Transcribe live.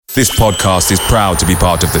This podcast is proud to be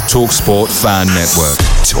part of the TalkSport Fan Network.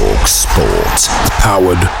 TalkSport.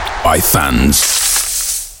 Powered by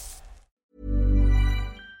fans.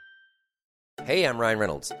 Hey, I'm Ryan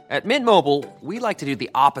Reynolds. At Mint Mobile, we like to do the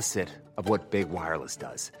opposite of what Big Wireless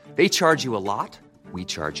does. They charge you a lot, we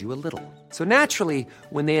charge you a little. So naturally,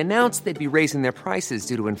 when they announced they'd be raising their prices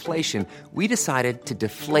due to inflation, we decided to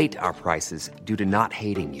deflate our prices due to not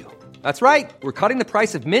hating you. That's right. We're cutting the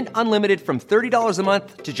price of Mint Unlimited from $30 a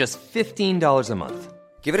month to just $15 a month.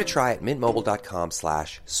 Give it a try at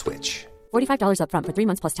mintmobile.com/switch. $45 up front for 3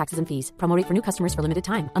 months plus taxes and fees. Promo rate for new customers for limited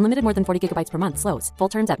time. Unlimited more than 40 gigabytes per month. Slows full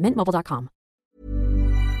terms at mintmobile.com.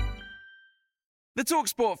 The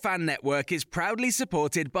TalkSport Fan Network is proudly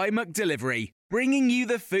supported by McDelivery, bringing you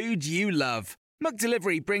the food you love.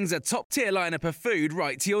 McDelivery brings a top-tier lineup of food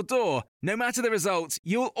right to your door. No matter the result,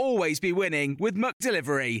 you'll always be winning with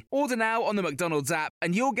McDelivery. Order now on the McDonald's app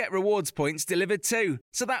and you'll get rewards points delivered too.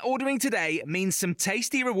 So that ordering today means some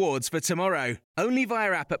tasty rewards for tomorrow. Only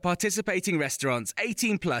via app at participating restaurants.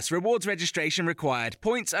 18 plus. Rewards registration required.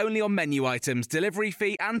 Points only on menu items. Delivery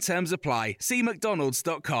fee and terms apply. See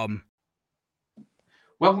mcdonalds.com.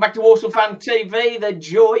 Welcome back to Walsall Fan TV, the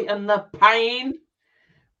joy and the pain.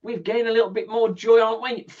 We've gained a little bit more joy, aren't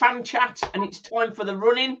we? Fan chat, and it's time for the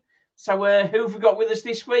running. So who have we got with us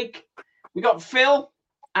this week? We got Phil,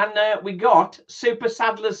 and we got Super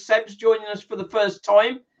Saddlers Seb's joining us for the first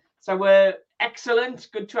time. So excellent,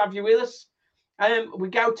 good to have you with us. We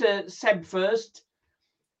go to Seb first.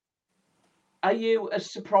 Are you as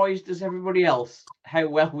surprised as everybody else how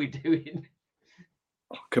well we're doing?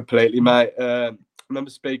 Completely, mate. I remember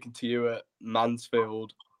speaking to you at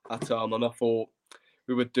Mansfield at home, and I thought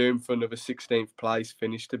we were doomed for another 16th place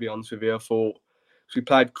finish, to be honest with you. I thought, so we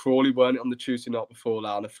played Crawley, weren't it, on the Tuesday night before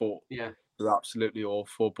that, and I thought, yeah, we were absolutely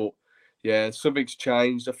awful. But yeah, something's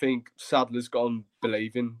changed. I think Sadler's gone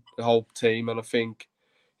believing the whole team, and I think,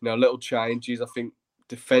 little changes. I think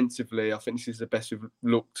defensively, I think this is the best we've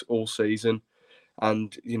looked all season.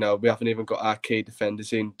 And, we haven't even got our key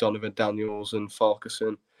defenders in, Donovan Daniels and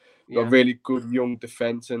Farquharson. We've got really good young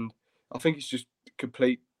defence, and I think it's just a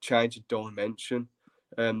complete change of dimension.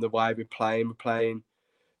 The way we're playing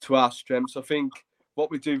to our strengths. I think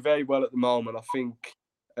what we do very well at the moment, I think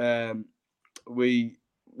we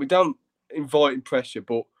don't invite pressure,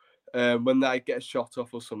 but when they get a shot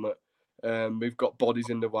off or something, we've got bodies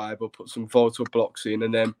in the way, we'll put some vital blocks in,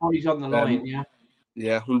 and then bodies on the line,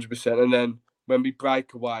 yeah, 100%. And then when we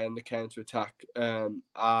break away on the counter attack,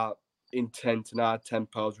 our intent and our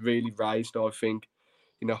tempo is really raised. I think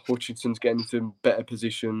Hutchinson's getting into better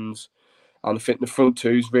positions. And I think the front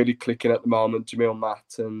two is really clicking at the moment. Jamil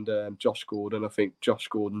Matt and Josh Gordon. I think Josh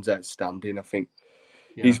Gordon's outstanding. I think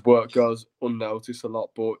his work goes unnoticed a lot.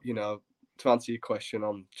 But, to answer your question,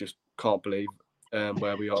 I just can't believe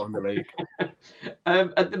where we are in the league.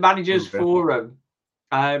 At the managers' forum,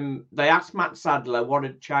 they asked Matt Sadler what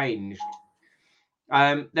had changed.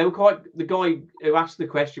 The guy who asked the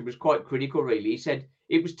question was quite critical, really. He said,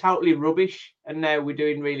 it was totally rubbish, and now we're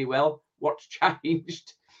doing really well. What's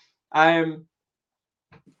changed? Matt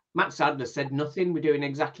Sadler said nothing. We're doing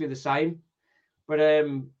exactly the same, but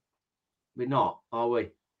we're not, are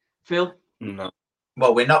we, Phil? No.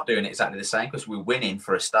 Well, we're not doing exactly the same because we're winning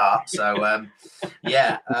for a start. So,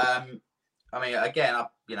 I mean, again,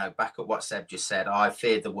 back at what Seb just said, I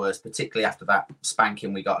feared the worst, particularly after that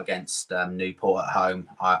spanking we got against Newport at home.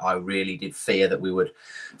 I really did fear that we would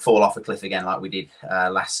fall off a cliff again like we did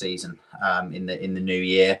last season in the new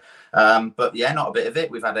year. But yeah, not a bit of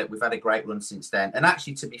it. We've had a great run since then. And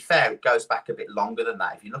actually, to be fair, it goes back a bit longer than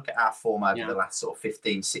that. If you look at our form over the last sort of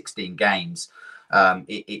 15, 16 games,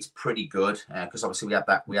 it's pretty good because obviously we had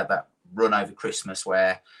that run over Christmas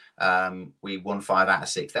where we won 5 out of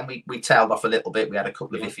 6. Then we tailed off a little bit. We had a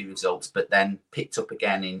couple of iffy results, but then picked up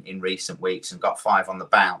again in recent weeks and got 5 on the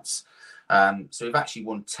bounce. So we've actually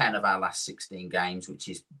won 10 of our last 16 games, which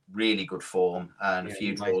is really good form, and a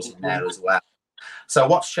few draws in there as well. So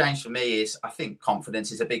what's changed for me is I think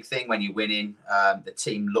confidence is a big thing when you're winning. The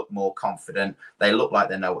team look more confident. They look like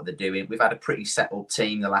they know what they're doing. We've had a pretty settled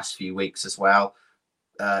team the last few weeks as well.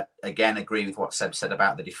 Again, agree with what Seb said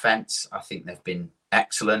about the defence. I think they've been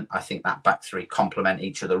excellent. I think that back three complement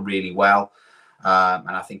each other really well. And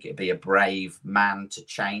I think it'd be a brave man to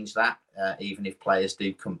change that, even if players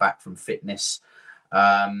do come back from fitness.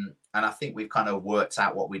 And I think we've kind of worked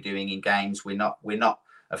out what we're doing in games. We're not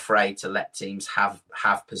afraid to let teams have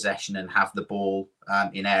possession and have the ball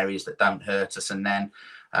in areas that don't hurt us. And then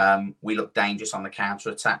we look dangerous on the counter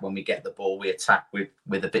attack. When we get the ball, we attack with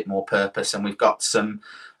a bit more purpose. And we've got some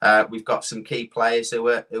key players who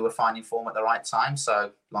are finding form at the right time.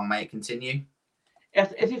 So long may it continue.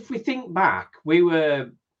 as if we think back, we were,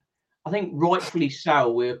 I think rightfully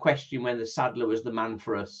so, we were questioning whether Sadler was the man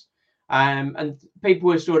for us. And people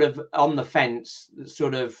were sort of on the fence,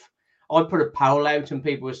 sort of, I put a poll out and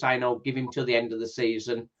people were saying, "Oh, give him till the end of the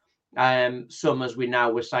season." Some, as we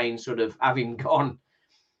now were saying, sort of have him gone.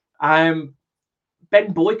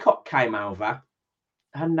 Ben Boycott came over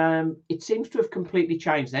and it seems to have completely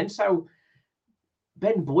changed then. So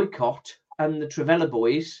Ben Boycott and the Trevella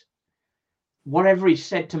boys, whatever he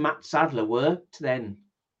said to Matt Sadler worked then.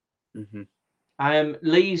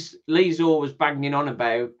 Lee's always banging on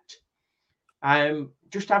about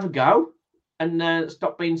just have a go and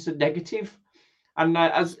stop being so negative. And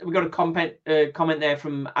as we got a comment there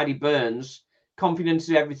from Addy Burns, confidence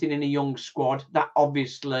is everything in a young squad. That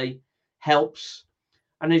obviously helps.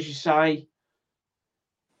 And as you say,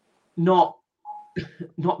 not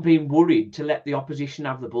being worried to let the opposition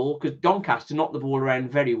have the ball, because Doncaster knocked the ball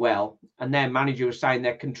around very well, and their manager was saying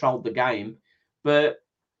they controlled the game, but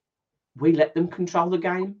we let them control the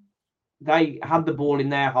game. They had the ball in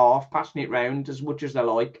their half, passing it round as much as they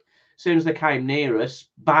like. As soon as they came near us,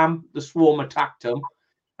 bam, the swarm attacked them,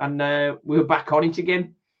 and we were back on it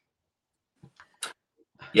again.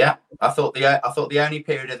 Yeah, I thought the only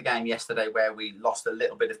period of the game yesterday where we lost a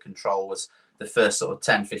little bit of control was the first sort of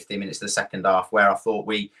 10, 15 minutes of the second half, where I thought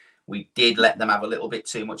we did let them have a little bit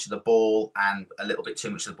too much of the ball and a little bit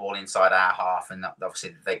too much of the ball inside our half, and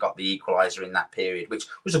obviously they got the equaliser in that period, which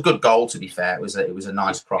was a good goal, to be fair. It was a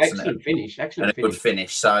nice cross Excellent good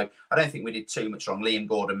finish. So I don't think we did too much wrong. Liam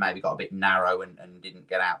Gordon maybe got a bit narrow and didn't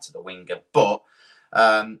get out to the winger, but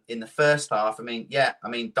in the first half,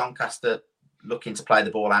 Doncaster looking to play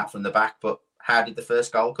the ball out from the back, but how did the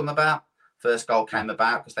first goal come about? First goal came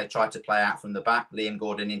about because they tried to play out from the back. Liam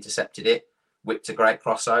Gordon intercepted it, whipped a great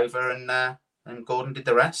crossover, and Gordon did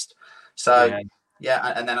the rest. So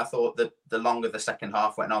yeah, and then I thought that the longer the second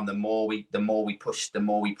half went on, the more we pushed, the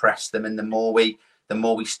more we pressed them, and the more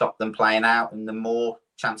we stopped them playing out, and the more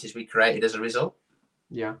chances we created as a result.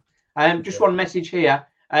 Yeah. Just one message here.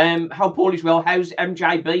 How Paul is well. How's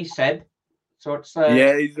MJB, Seb? So it's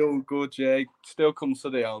yeah, he's all good. Yeah, he still comes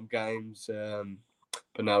to the home games,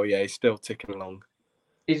 but no, yeah, he's still ticking along.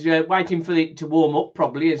 He's waiting for it to warm up,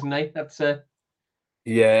 probably, isn't he? That's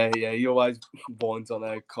Yeah, he always whines on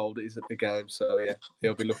how cold it is at the game. So yeah,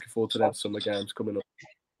 he'll be looking forward to them summer games coming up.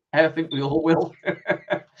 I think we all will.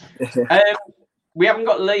 We haven't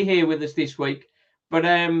got Lee here with us this week, but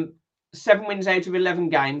 7 wins out of 11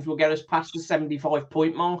 games will get us past the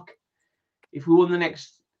 75-point mark. If we won the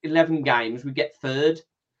next 11 games, we get third.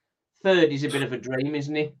 Third is a bit of a dream,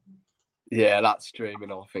 isn't it? Yeah, that's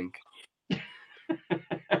dreaming, I think.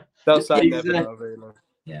 Don't say never know, really.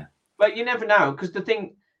 Yeah. But you never know, because the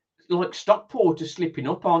thing, like Stockport are slipping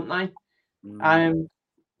up, aren't they?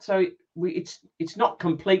 So it's not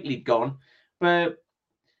completely gone, but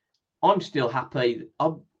I'm still happy.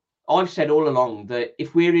 I've said all along that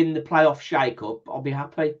if we're in the playoff shake-up, I'll be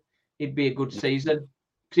happy. It'd be a good season.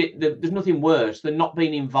 There's nothing worse than not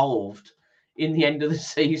being involved in the end of the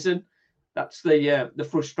season. That's the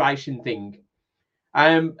frustration thing.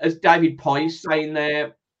 As David Pye is saying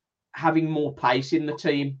there, having more pace in the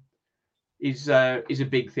team is a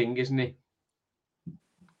big thing, isn't it?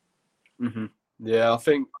 Mm-hmm. Yeah, I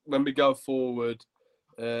think when we go forward,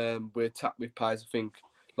 we attack with pace. I think,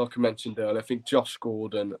 like I mentioned earlier, I think Josh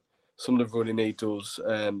Gordon, some of the running he does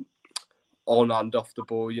on and off the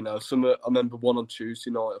ball, I remember one on Tuesday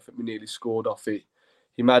night, I think we nearly scored off it.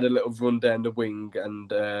 He made a little run down the wing,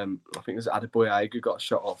 and I think it was Adebayo who got a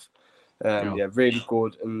shot off. Yeah, really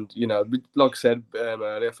good. And, like I said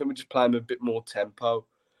earlier, I think we're just playing with a bit more tempo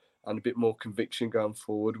and a bit more conviction going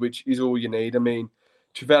forward, which is all you need. I mean,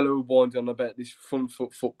 Trevella winding on about this front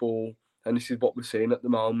foot football, and this is what we're seeing at the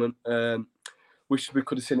moment. Wish we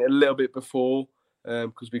could have seen it a little bit before,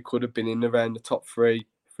 because we could have been in around the top 3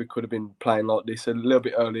 if we could have been playing like this a little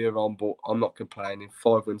bit earlier on, but I'm not complaining.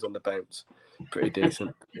 5 wins on the bounce. Pretty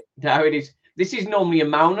decent. No, it is. This is normally a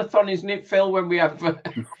marathon, isn't it, Phil, when we have...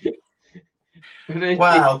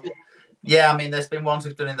 Well, yeah, I mean, there's been ones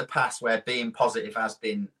we've done in the past where being positive has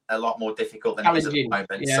been a lot more difficult than it is at the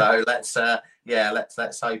moment. Yeah. So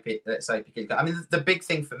let's hope it keeps going. I mean, the big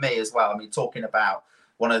thing for me as well, I mean, talking about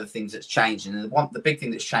one of the things that's changed, and the big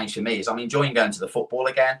thing that's changed for me is I'm enjoying going to the football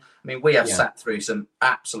again. I mean, we have sat through some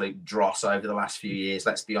absolute dross over the last few years,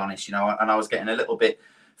 let's be honest, and I was getting a little bit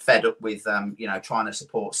fed up with, trying to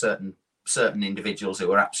support certain individuals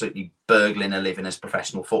who are absolutely burgling a living as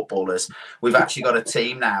professional footballers. We've actually got a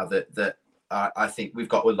team now that I think we've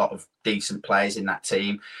got a lot of decent players in that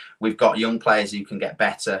team. We've got young players who can get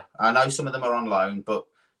better. I know some of them are on loan, but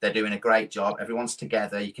They're doing a great job. Everyone's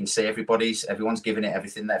together. You can see everyone's giving it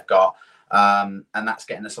everything they've got. And that's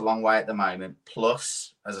getting us a long way at the moment.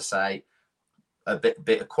 Plus, as I say, a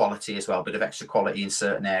bit of quality as well, a bit of extra quality in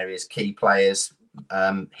certain areas, key players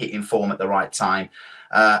hitting form at the right time.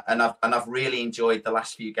 And I've really enjoyed the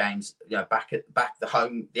last few games. Back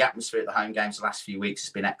the atmosphere at the home games the last few weeks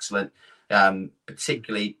has been excellent.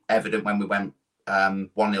 Particularly evident when we went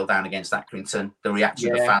 1-0 down against Accrington. The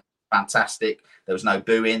reaction of the fans was fantastic. There was no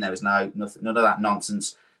booing, there was none of that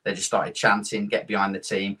nonsense. They just started chanting, get behind the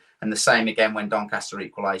team. And the same again when Doncaster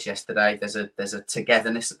equalised yesterday. There's a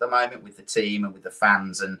togetherness at the moment with the team and with the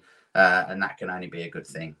fans, and that can only be a good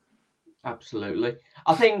thing. Absolutely.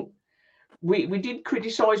 I think we did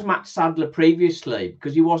criticise Matt Sadler previously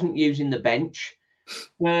because he wasn't using the bench.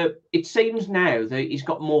 It seems now that he's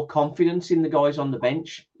got more confidence in the guys on the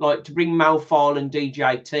bench. Like to bring Mal File and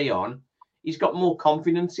DJT on, he's got more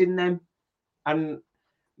confidence in them. And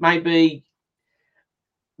maybe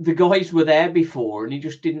the guys were there before and he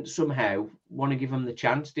just didn't somehow want to give them the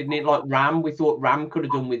chance, didn't he? Like Ram, we thought Ram could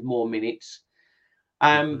have done with more minutes.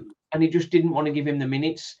 And he just didn't want to give him the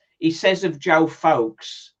minutes. He says of Joe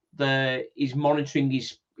Folks that he's monitoring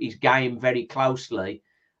his game very closely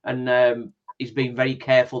and he's been very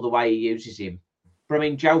careful the way he uses him. But I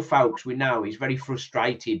mean, Joe Folks, we know he's very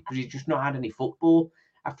frustrated because he's just not had any football.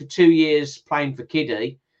 After 2 years playing for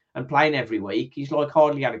Kiddie and playing every week, he's like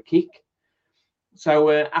hardly had a kick.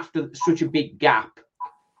 So after such a big gap,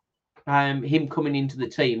 him coming into the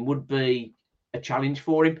team would be a challenge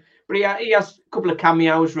for him. But he has a couple of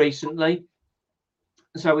cameos recently.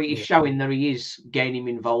 So he's showing that he is getting him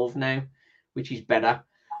involved now, which is better.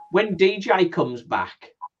 When DJ comes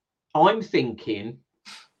back, I'm thinking,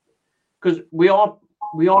 because we are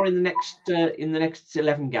in the next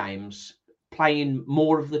 11 games playing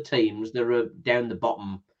more of the teams that are down the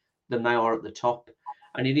bottom than they are at the top.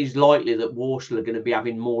 And it is likely that Walsall are going to be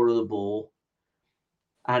having more of the ball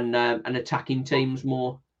and attacking teams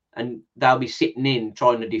more, and they'll be sitting in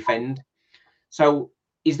trying to defend. So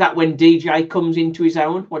is that when DJ comes into his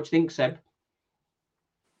own? What do you think, Seb?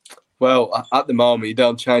 Well, at the moment, you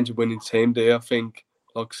don't change a winning team, do you? I think,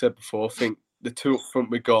 like I said before, I think the two up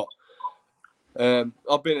front we got.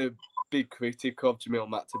 I've been a big critic of Jamil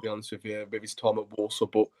Matt, to be honest with you, with his time at Walsall,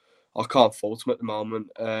 but I can't fault him at the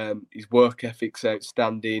moment. His work ethic's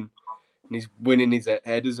outstanding, and he's winning his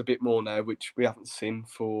headers a bit more now, which we haven't seen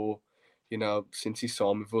for, since he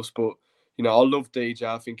signed with us. But, I love DJ.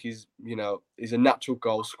 I think he's a natural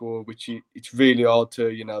goal scorer, which it's really hard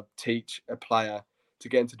to, teach a player to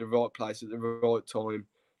get into the right place at the right time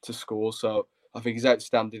to score. So I think he's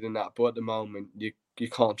outstanding in that. But at the moment, you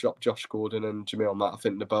can't drop Josh Gordon and Jamil Matt. I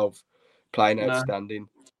think they're both playing outstanding.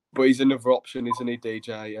 But he's another option, isn't he,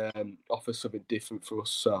 DJ? Offers something different for us.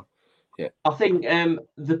 So, yeah. I think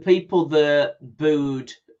the people that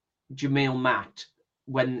booed Jamil Matt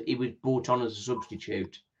when he was brought on as a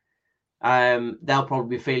substitute, they'll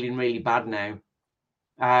probably be feeling really bad now.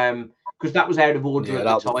 Because that was out of order at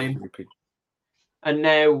the time. And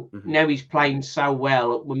now he's playing so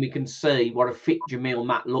well when we can see what a fit Jamil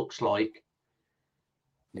Matt looks like.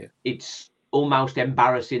 Yeah. It's almost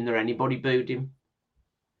embarrassing that anybody booed him.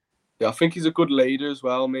 Yeah, I think he's a good leader as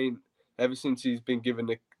well. I mean, ever since he's been given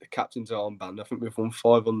the captain's armband, I think we've won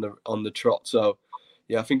 5 on the trot. So,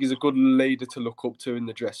 yeah, I think he's a good leader to look up to in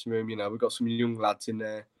the dressing room. We've got some young lads in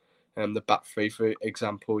there. The back three, for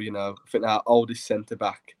example, I think our oldest centre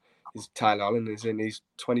back is Tyler Allen, he's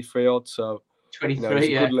 23 odd. So, 23,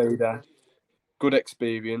 he's a good leader, good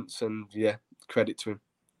experience, and credit to him.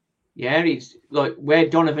 Yeah, he's like where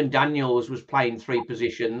Donovan Daniels was playing 3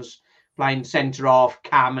 positions, playing centre half,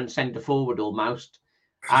 cam, and centre forward almost.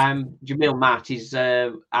 Jamil Matt is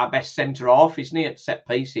our best centre half, isn't he, at set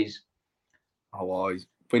pieces? Oh, he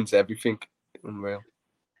wins everything. Unreal.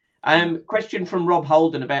 Question from Rob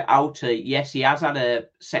Holden about Alty. Yes, he has had a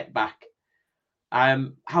setback.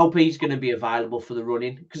 Hope he's going to be available for the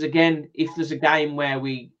running. Because again, if there's a game where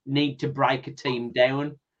we need to break a team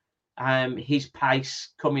down, his pace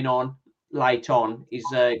coming on late on is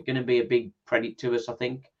going to be a big credit to us, I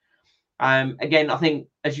think. Again, I think,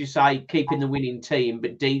 as you say, keeping the winning team,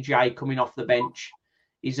 but DJ coming off the bench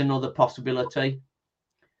is another possibility.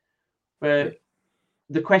 But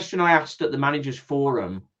the question I asked at the managers'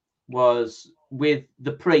 forum was, with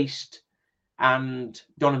the Priest and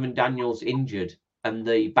Donovan Daniels injured and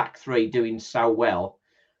the back three doing so well,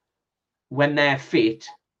 when they're fit,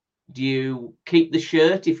 do you keep the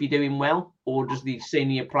shirt if you're doing well, or does the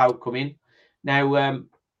senior pro come in? Now,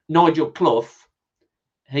 Nigel Clough,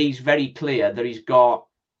 he's very clear that he's got,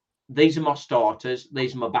 these are my starters,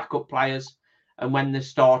 these are my backup players, and when the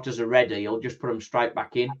starters are ready, he'll just put them straight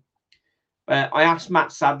back in. I asked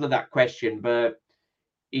Matt Sadler that question, but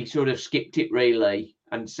he sort of skipped it really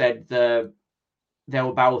and said they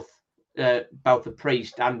were both the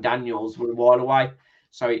Priest and Daniels were a while away,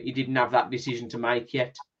 so he didn't have that decision to make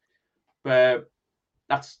yet. But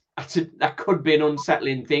that could be an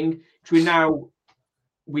unsettling thing, because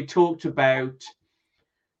we talked about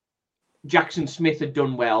Jackson Smith had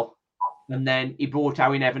done well, and then he brought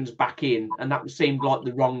Owen Evans back in, and that seemed like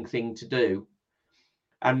the wrong thing to do.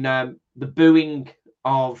 And the booing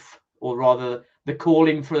or rather the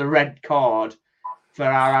calling for the red card for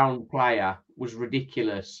our own player was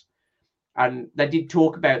ridiculous. And they did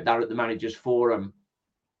talk about that at the managers' forum.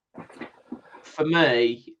 For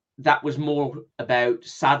me, that was more about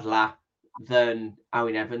Sadler than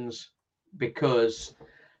Owen Evans, because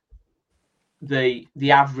the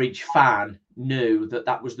average fan knew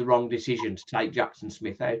that was the wrong decision to take Jackson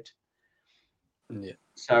Smith out. Yeah.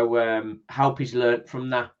 So hope he's learnt from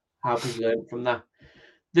that.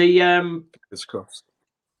 It's crossed.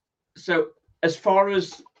 So as far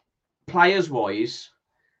as players wise,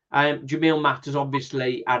 Jamil Matt has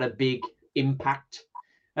obviously had a big impact.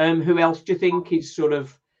 Who else do you think he's sort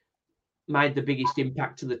of made the biggest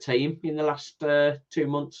impact to the team in the last 2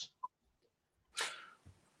 months?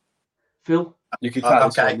 Phil? You could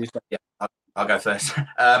okay. Yeah, I'll go first.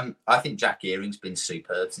 I think Jack Earing's been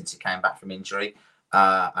superb since he came back from injury.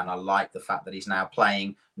 And I like the fact that he's now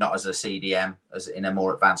playing not as a CDM, as in a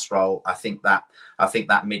more advanced role. I think that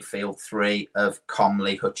midfield three of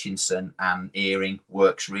Comley, Hutchinson, and Earing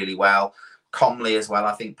works really well. Comley as well.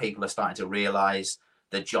 I think people are starting to realise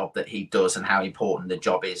the job that he does and how important the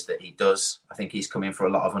job is that he does. I think he's come in for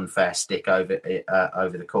a lot of unfair stick over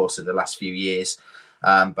the course of the last few years.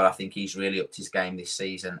 But I think he's really upped his game this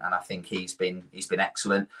season, and I think he's been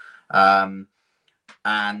excellent.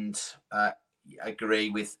 Agree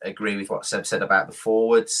with what Seb said about the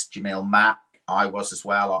forwards. Jamil Matt, I was as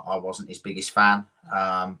well. I wasn't his biggest fan,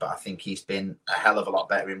 but I think he's been a hell of a lot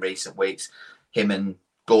better in recent weeks. Him and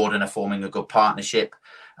Gordon are forming a good partnership.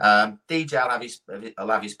 DJ will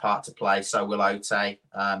have his part to play. So will Ote.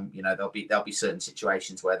 There'll be certain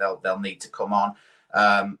situations where they'll need to come on.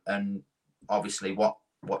 And obviously, what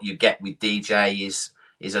you get with DJ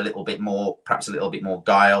is a little bit more, perhaps a little bit more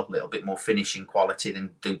guile, a little bit more finishing quality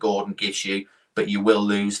than Gordon gives you. But you will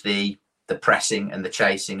lose the pressing and the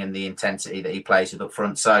chasing and the intensity that he plays with up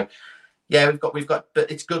front. So, yeah, we've got. But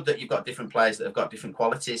it's good that you've got different players that have got different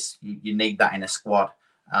qualities. You need that in a squad,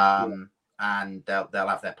 and they'll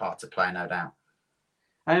have their part to play, no doubt.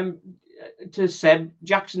 To Seb,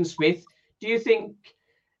 Jackson Smith, do you think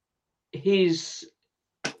his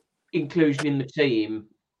inclusion in the team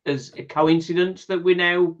is a coincidence that we're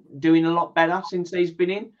now doing a lot better since he's been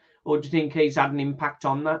in, or do you think he's had an impact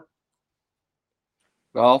on that?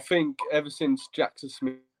 I think ever since Jackson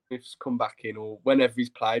Smith's come back in, or whenever he's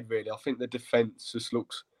played, really, I think the defence just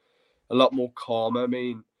looks a lot more calmer. I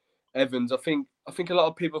mean, Evans, I think a lot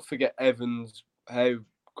of people forget Evans, how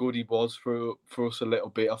good he was for us a little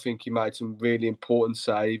bit. I think he made some really important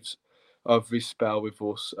saves over his spell with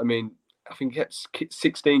us. I mean, I think he had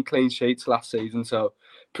 16 clean sheets last season, so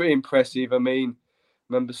pretty impressive. I mean,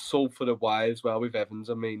 remember Salford away as well with Evans.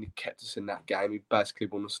 I mean, he kept us in that game. He basically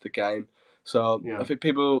won us the game. So yeah. I think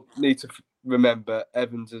people need to remember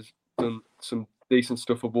Evans has done some decent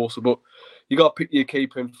stuff for Walsall, but you got to pick your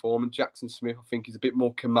keeper in form. And Jackson Smith, I think, is a bit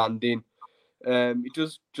more commanding. He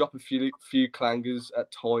does drop a few clangers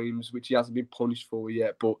at times, which he hasn't been punished for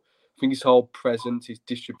yet. But I think his whole presence, his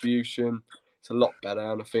distribution, it's a lot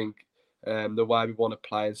better. And I think the way we want to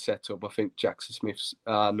play and set up, I think Jackson Smith's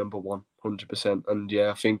number one, 100%. And yeah,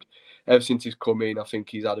 I think ever since he's come in, I think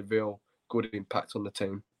he's had a real good impact on the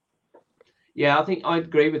team. Yeah, I think I'd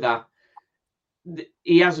agree with that.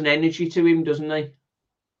 He has an energy to him, doesn't he?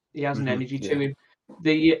 He has an energy to him.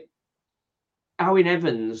 The Owen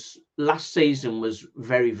Evans last season was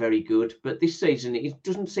very, very good, but this season it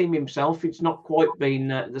doesn't seem himself. It's not quite been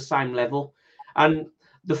the same level, and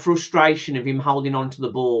the frustration of him holding on to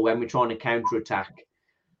the ball when we're trying to counter-attack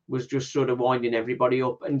was just sort of winding everybody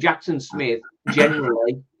up. And Jackson Smith,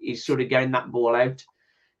 generally, is sort of getting that ball out.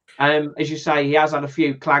 As you say, he has had a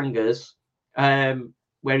few clangers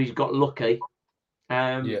where he's got lucky.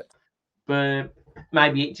 But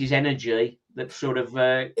maybe it's his energy that sort of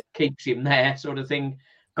keeps him there, sort of thing.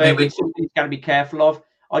 But it's something he's got to be careful of.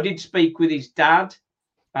 I did speak with his dad,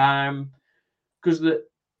 because the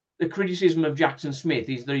criticism of Jackson Smith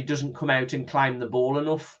is that he doesn't come out and claim the ball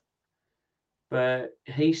enough. But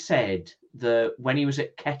he said that when he was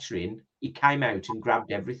at Kettering, he came out and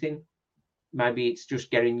grabbed everything. Maybe it's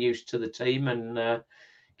just getting used to the team and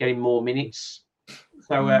getting more minutes.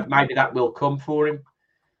 So maybe that will come for him.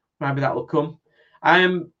 Maybe that will come.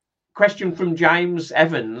 Question from James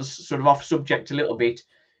Evans, sort of off subject a little bit.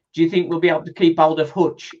 Do you think we'll be able to keep hold of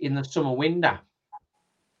Hutch in the summer window?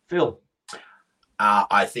 Phil?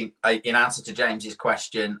 I think, in answer to James's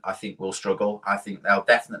question, I think we'll struggle. I think there'll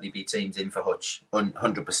definitely be teams in for Hutch,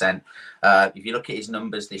 100%. If you look at his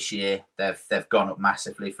numbers this year, they've gone up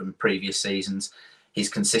massively from previous seasons. His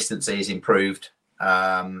consistency has improved,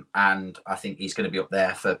 and I think he's going to be up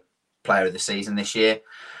there for Player of the Season this year.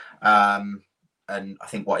 And I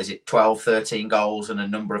think, 12, 13 goals and a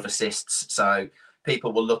number of assists. So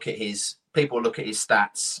people will look at his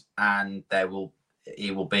stats, and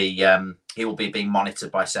he will be being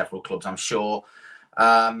monitored by several clubs, I'm sure.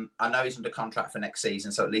 I know he's under contract for next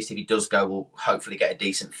season, so at least if he does go, we'll hopefully get a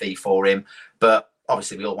decent fee for him. But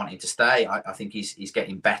obviously, we all want him to stay. I think he's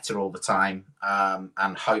getting better all the time,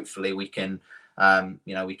 and hopefully we can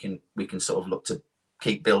sort of look to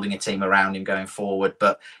keep building a team around him going forward.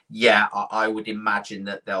 But yeah, I would imagine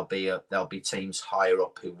that there'll be teams higher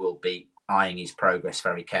up who will be eyeing his progress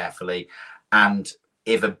very carefully, and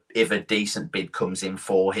if a decent bid comes in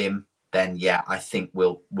for him, then yeah, I think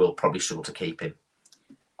we'll probably struggle to keep him.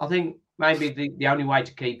 I think maybe the only way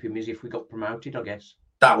to keep him is if we got promoted, I guess.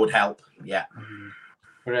 That would help, yeah.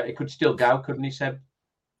 But it could still go, couldn't he, Seb?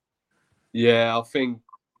 Yeah, I think,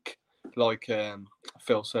 like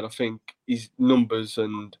Phil said, I think his numbers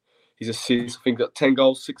and his assists, I think that 10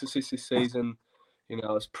 goals, 6 assists this season,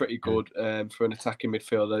 it's pretty good for an attacking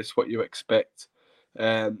midfielder. It's what you expect.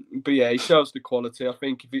 But yeah, he shows the quality. I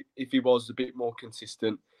think if he was a bit more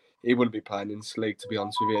consistent, he wouldn't be playing in this league, to be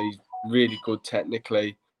honest with you. He's really good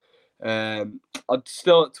technically. I'd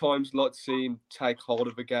still at times like to see him take hold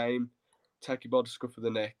of a game, take him by the scruff of the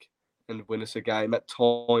neck and win us a game at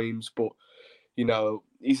times. But,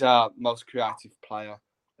 he's our most creative player.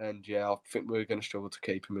 And yeah, I think we're going to struggle to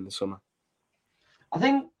keep him in the summer. I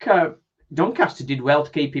think Doncaster did well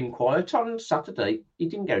to keep him quiet on Saturday. He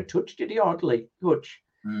didn't get a touch, did he? Hardly Hutch,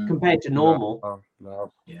 compared to normal.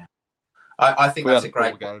 No. Yeah, I think that's a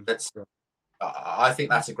great game. I think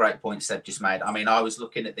that's a great point Seb just made. I mean, I was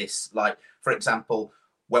looking at this, like, for example,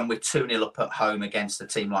 when we're 2-0 up at home against a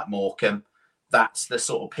team like Morecambe, that's the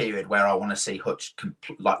sort of period where I want to see Hutch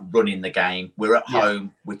running the game. We're at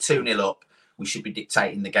home, we're 2-0 up, we should be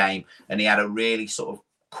dictating the game. And he had a really sort of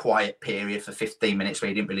quiet period for 15 minutes where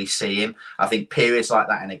you didn't really see him. I think periods like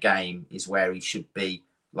that in a game is where he should be,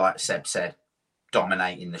 like Seb said,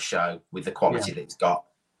 dominating the show with the quality that he's got.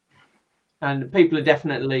 And people are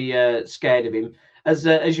definitely scared of him. As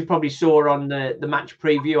you probably saw on the match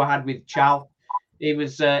preview I had with Chal, he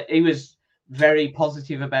was very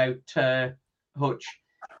positive about Hutch.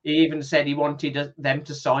 He even said he wanted them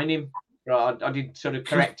to sign him. Right, I did sort of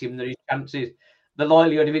correct him that his chances, the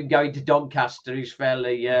likelihood of him going to Doncaster is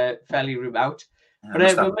fairly remote.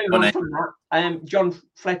 But we'll move on from that. John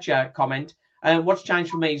Fletcher comment. What's changed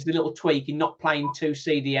for me is the little tweak in not playing 2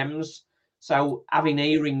 CDMs. So having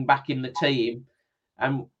Earing back in the team,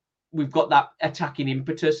 and we've got that attacking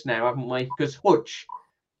impetus now, haven't we? Because Hutch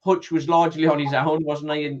was largely on his own,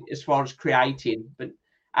 wasn't he, as far as creating? But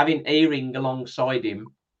having Earing alongside him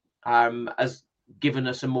has given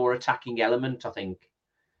us a more attacking element, I think.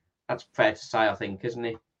 That's fair to say, I think, isn't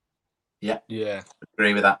it? Yeah.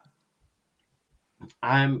 Agree with that.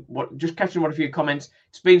 Just catching one of your comments.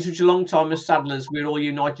 It's been such a long time as Saddlers. We're all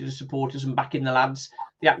united as supporters and backing the lads.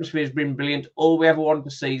 The atmosphere has been brilliant. All we ever want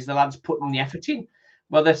to see is the lads putting the effort in.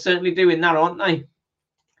 Well, they're certainly doing that, aren't they?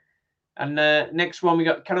 And next one we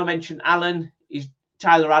got. Can I mention Allen? He's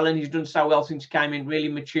Taylor Allen. He's done so well since he came in, really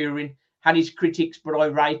maturing. Had his critics, but I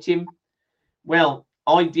rate him. Well,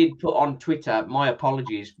 I did put on Twitter my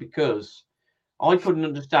apologies because I couldn't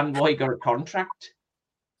understand why he got a contract,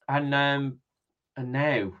 and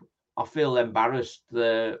now I feel embarrassed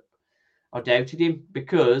that I doubted him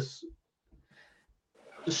because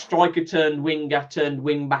the striker turned winger, turned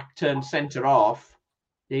wing back, turned centre half.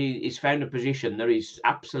 He's found a position that he's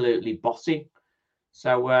absolutely bossing.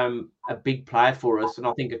 So a big player for us, and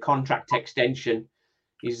I think a contract extension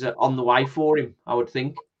is on the way for him, I would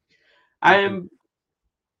think.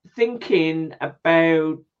 Thinking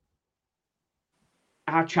about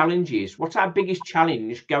our challenges. What's our biggest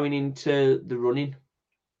challenge going into the running?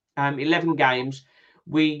 11 games.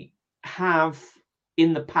 We have,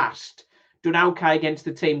 in the past, done okay against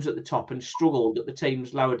the teams at the top and struggled at the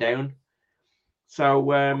teams lower down.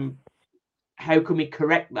 So how can we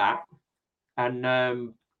correct that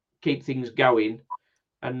and keep things going?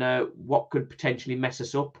 And what could potentially mess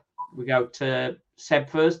us up? We go to Seb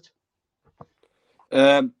first.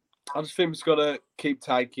 I just think we've got to keep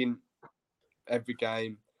taking every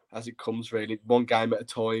game as it comes, really, one game at a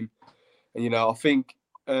time. And, I think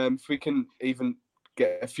if we can even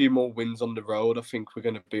get a few more wins on the road, I think we're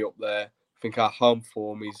going to be up there. I think our home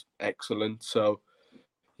form is excellent. So,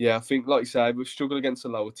 yeah, I think, like you said, we've struggled against the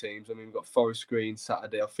lower teams. I mean, we've got Forest Green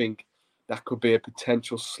Saturday. I think that could be a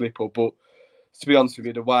potential slip-up. But to be honest with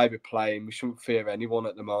you, the way we're playing, we shouldn't fear anyone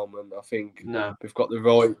at the moment. I think we've got the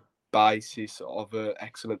right basis of an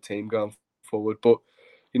excellent team going forward. But,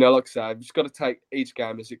 like I said, we've just got to take each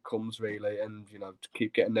game as it comes, really, and, to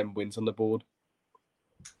keep getting them wins on the board.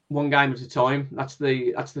 One game at a time. That's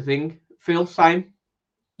the thing. Phil, same?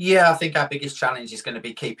 Yeah, I think our biggest challenge is going to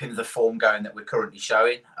be keeping the form going that we're currently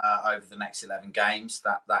showing over the next 11 games.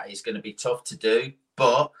 That is going to be tough to do.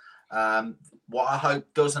 But what I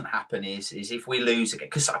hope doesn't happen is if we lose again,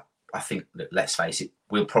 because I think, let's face it,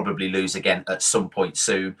 we'll probably lose again at some point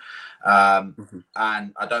soon. And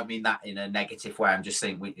I don't mean that in a negative way. I'm just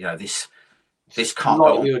saying, this can't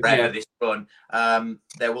go on forever. This run.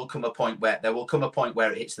 There will come a point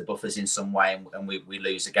where it hits the buffers in some way, and we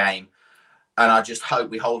lose a game. And I just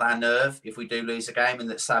hope we hold our nerve if we do lose a game, and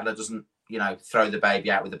that Sadler doesn't, throw the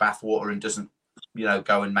baby out with the bathwater and doesn't,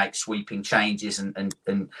 go and make sweeping changes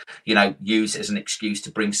and use it as an excuse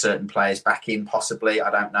to bring certain players back in. Possibly,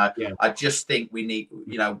 I don't know. Yeah. I just think we need,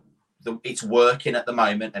 it's working at the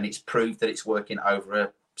moment, and it's proved that it's working over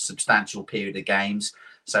a substantial period of games.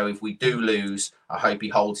 So if we do lose, I hope he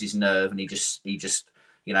holds his nerve and he just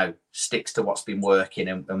sticks to what's been working,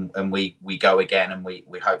 and we go again, and we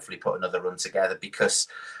hopefully put another run together, because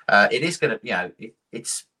it is going to,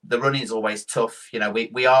 it's the running is always tough.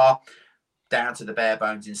 We are down to the bare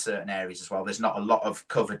bones in certain areas as well. There's not a lot of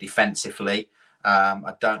cover defensively.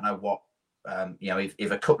 I don't know what,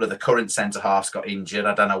 if a couple of the current centre halves got injured,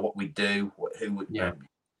 I don't know what we'd do. Who would? Yeah.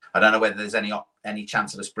 I don't know whether there's any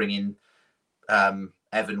chance of us bringing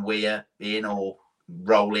Evan Weir in or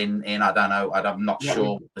rolling in. I don't know. I'm not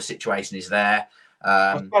sure the situation is there.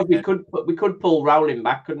 I suppose we could pull Rowling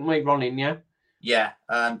back, couldn't we, Ronin? Yeah. Yeah.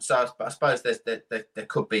 So I suppose there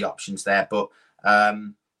could be options there, but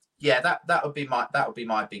that would be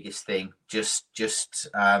my biggest thing. Just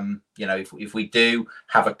if we do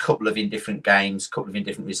have a couple of indifferent games, couple of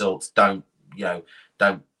indifferent results, don't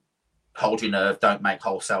hold your nerve. Don't make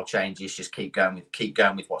wholesale changes. Just keep going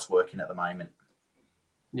with what's working at the moment.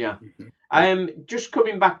 Yeah. Just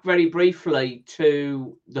coming back very briefly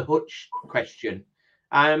to the Hutch question.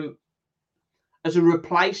 As a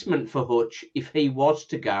replacement for Hutch, if he was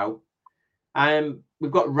to go,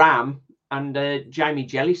 we've got Ram and Jamie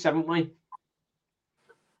Jellis, haven't we?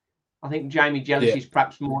 I think Jamie Jellis is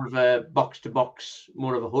perhaps more of a box-to-box,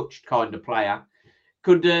 more of a Hutch kind of player.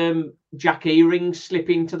 Could Jack Earing slip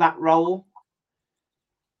into that role?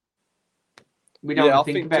 We don't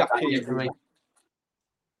think about that yet, do we?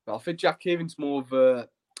 I think Jack Earing's more of a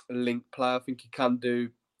link player. I think he can do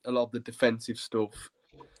a lot of the defensive stuff,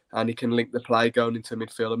 and he can link the play going into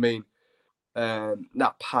midfield. I mean,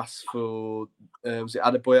 that pass for was it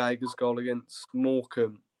Adebayo's goal against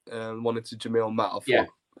Morecambe, one into Jamil Matt, I thought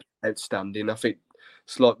outstanding. I think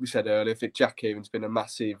it's like we said earlier. I think Jack Earing's been a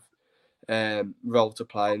massive role to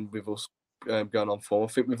play in with us going on forward.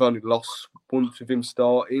 I think we've only lost once with him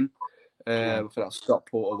starting. I think that's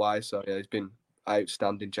Stockport away. So yeah, he's been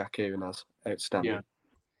outstanding. Jack Earing has outstanding. Yeah.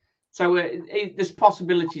 So there's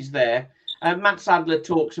possibilities there. Matt Sadler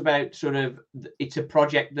talks about sort of it's a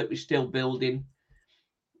project that we're still building.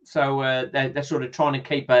 So they're sort of trying to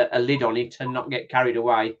keep a lid on it and not get carried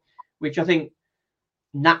away, which I think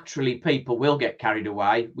naturally people will get carried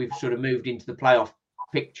away. We've sort of moved into the playoff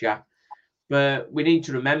picture, but we need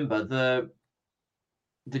to remember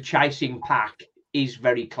the chasing pack is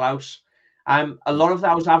very close. A lot of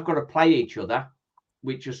those have got to play each other,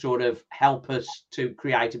 which will sort of help us to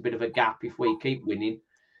create a bit of a gap if we keep winning.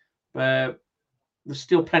 But there's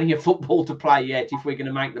still plenty of football to play yet if we're going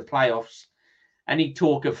to make the playoffs. Any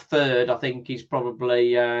talk of third, I think, is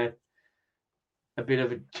probably a bit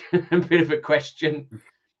of a question.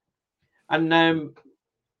 And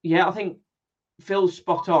I think Phil's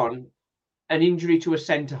spot on. An injury to a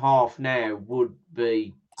centre half now would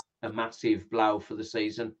be a massive blow for the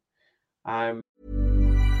season. Ryan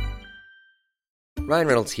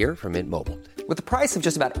Reynolds here from Mint Mobile. With the price of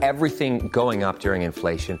just about everything going up during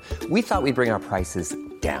inflation, we thought we'd bring our prices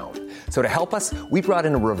down. So to help us, we brought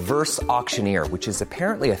in a reverse auctioneer, which is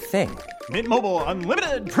apparently a thing. Mint Mobile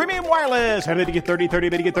Unlimited Premium Wireless. How to get 30, 30,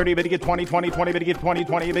 bit to get 30, bit to get 20, 20, 20, bit to get 20,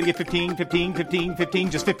 20, bit to get 15, 15, 15,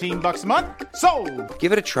 15, just $15 a month? Sold!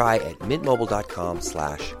 Give it a try at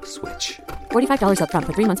mintmobile.com/switch. $45 up front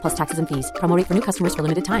for 3 months plus taxes and fees. Promo rate for new customers for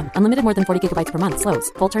limited time. Unlimited more than 40 gigabytes per month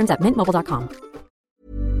slows full terms at mintmobile.com.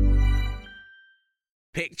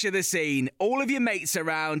 Picture the scene. All of your mates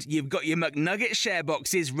around, you've got your McNugget share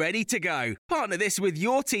boxes ready to go. Partner this with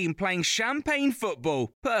your team playing champagne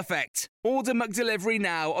football. Perfect. Order McDelivery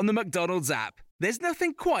now on the McDonald's app. There's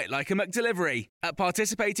nothing quite like a McDelivery. At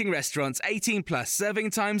participating restaurants, 18 plus, serving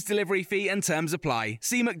times, delivery fee and terms apply.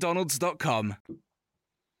 See mcdonalds.com.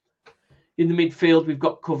 In the midfield, we've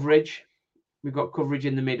got coverage. We've got coverage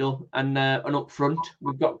in the middle and up front.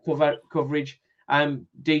 We've got coverage.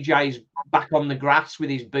 DJ's back on the grass with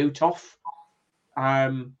his boot off.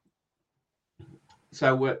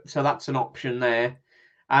 So that's an option there.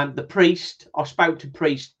 The Priest, I spoke to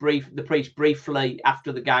the Priest briefly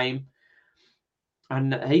after the game.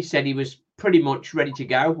 And he said he was pretty much ready to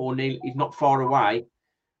go, or he's not far away.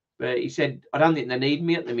 But he said, "I don't think they need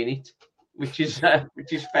me at the minute," which is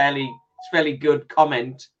fairly good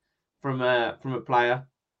comment from a player.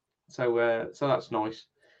 So that's nice.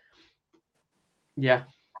 Yeah.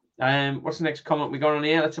 What's the next comment we got on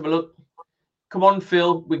here? Let's have a look. Come on,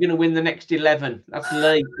 Phil. We're going to win the next 11. That's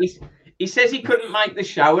Lee. He says he couldn't make the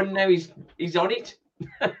show, and now he's on it.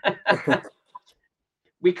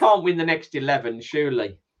 We can't win the next 11,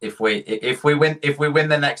 surely. If we win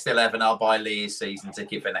the next 11, I'll buy Lee his season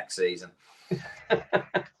ticket for next season.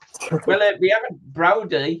 Well, we haven't.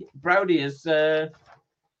 Brody is. I've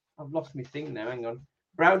lost my thing now. Hang on.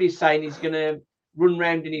 Brody's saying he's going to run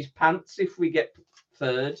round in his pants if we get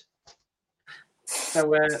third.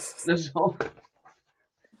 So there's all.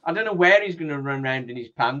 I don't know where he's going to run round in his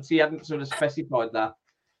pants. He hadn't sort of specified that,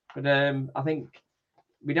 but I think.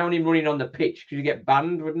 We don't want him running on the pitch because you get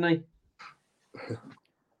banned, wouldn't he?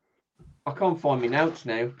 I can't find my notes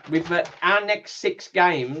now. With our next 6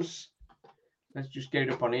 games, let's just get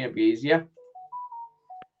it up on here, it'll be easier.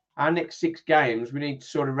 Our next 6 games, we need to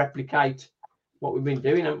sort of replicate what we've been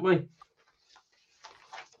doing, haven't we? Of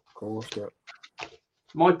course, yeah.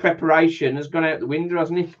 My preparation has gone out the window,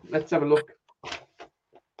 hasn't it? Let's have a look.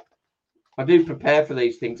 I do prepare for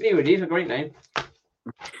these things. Here it is, a great name.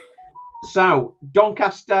 So,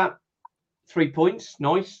 Doncaster, 3 points.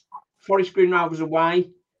 Nice. Forest Green Rovers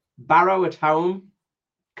away. Barrow at home.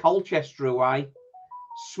 Colchester away.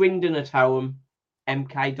 Swindon at home.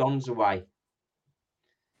 MK Dons away.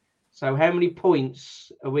 So, how many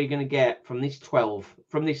points are we going to get from this 12?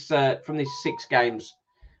 From this 6 games?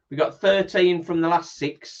 We got 13 from the last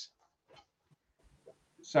 6.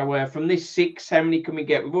 So, from this 6, how many can we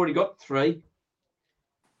get? We've already got 3.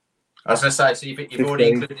 I was going to say, so you've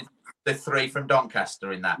already included the 3 from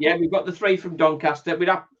Doncaster in that. Yeah, we've got the 3 from Doncaster.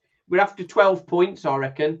 We're after 12 points, I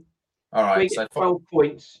reckon. All right, so 12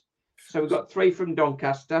 points. So we've got 3 from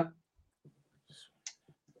Doncaster.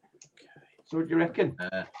 So what do you reckon?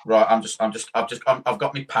 Right, I've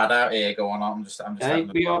got my pad out here. Go on, I'm just. Hey,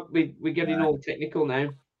 we're getting all technical now.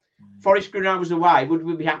 Forest Green Rovers away. Would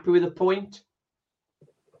we be happy with a point?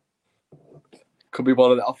 Could be one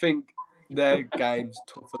of them. I think their game's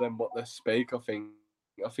tougher than what they speak. I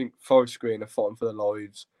think Forest Green are fighting for their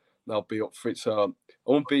lives. They'll be up for it. So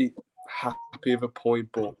I won't be happy with a point,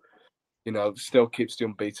 but still keeps the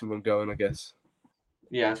unbeaten run going, I guess.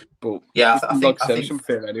 Yeah. But yeah, I think shouldn't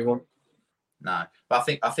fear anyone. No, but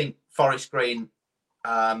I think Forest Green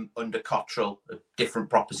under Cottrell, a different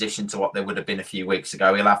proposition to what they would have been a few weeks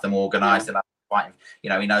ago. He'll have them organised. He'll have them fighting.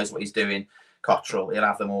 He knows what he's doing. Cottrell, he'll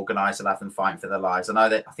have them organised. He'll have them fighting for their lives.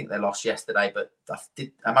 I think they lost yesterday, but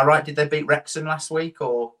am I right? Did they beat Wrexham last week,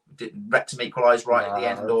 or did Wrexham equalise right at the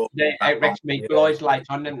end? Or Wrexham equalised late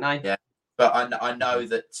on, didn't they? Yeah, but I know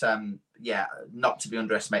that not to be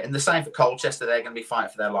underestimated. And the same for Colchester. They're going to be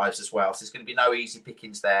fighting for their lives as well. So there's going to be no easy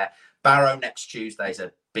pickings there. Barrow next Tuesday is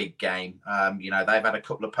a big game. They've had a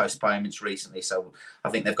couple of postponements recently, so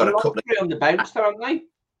I think they've got a couple of on the bounce, haven't they?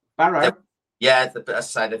 Barrow. Yeah,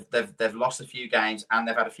 as I say, they've lost a few games and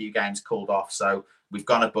they've had a few games called off. So we've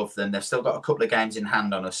gone above them. They've still got a couple of games in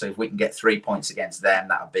hand on us. So if we can get 3 points against them,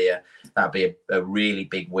 that'd be a really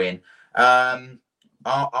big win.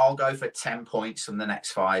 I'll go for 10 points from the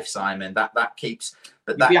next 5, Simon. That keeps.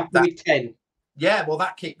 But you'd be happy with 10. Yeah, well,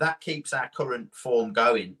 that keeps our current form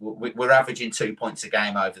going. We're averaging 2 points a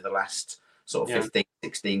game over the last sort of 15,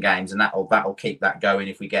 16 games, and that'll keep that going.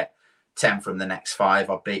 If we get 10 from the next 5,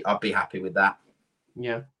 I'd be happy with that.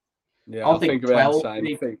 Yeah. I think 12.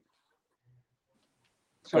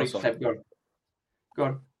 Sorry, Seb, go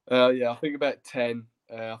on. I think about 10.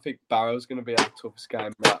 I think Barrow's going to be our toughest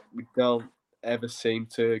game. But we don't ever seem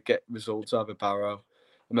to get results over Barrow. I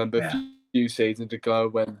remember a few seasons ago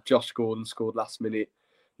when Josh Gordon scored last minute.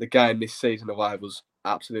 The game this season away was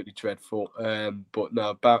absolutely dreadful. But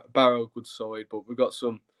no, Barrow good side, but we've got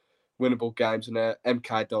some winnable games in there.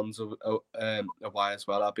 MK Dons away as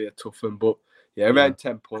well. That'd be a tough one. But yeah, around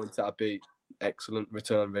 10 points, that'd be excellent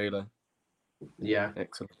return, really. Yeah.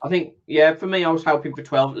 Excellent. I think, for me, I was hoping for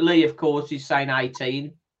 12. Lee, of course, is saying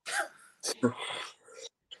 18.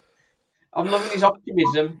 I'm loving his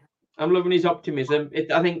optimism.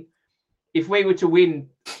 I think if we were to win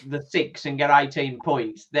the 6 and get 18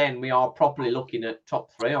 points, then we are properly looking at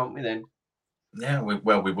top 3, aren't we then? Yeah, we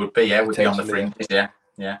would be. Yeah, we'd be on the fringes. Yeah.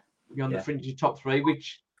 Be on the fringe of top 3,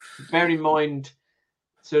 which, bear in mind,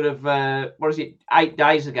 sort of, 8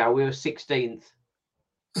 days ago, we were 16th.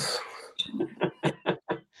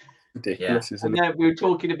 Ridiculous, isn't and it? then we were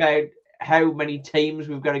talking about how many teams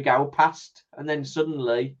we've got to go past, and then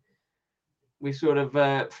suddenly we're sort of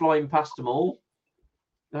flying past them all.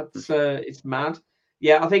 That's it's mad.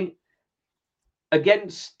 Yeah, I think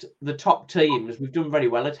against the top teams, we've done very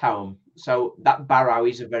well at home. So that Barrow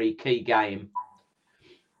is a very key game.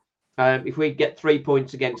 If we get 3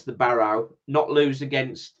 points against the Barrow, not lose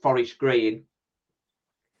against Forest Green,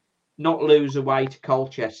 not lose away to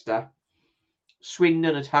Colchester,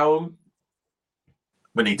 Swindon at home.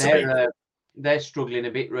 We need to be. They're struggling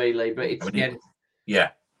a bit, really, but it's again. Yeah.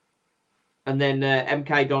 And then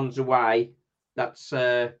MK Dons away. That's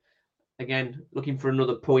again looking for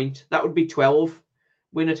another point. That would be 12.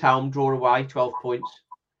 Win at home, draw away, 12 points,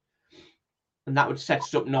 and that would set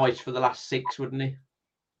us up nice for the last 6, wouldn't it?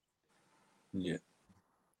 Yeah.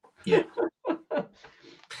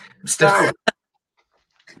 So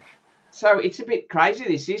it's a bit crazy.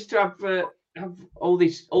 This is to have all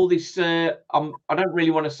this. I don't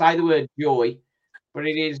really want to say the word joy, but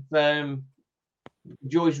it is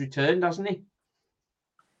joy's returned, hasn't it?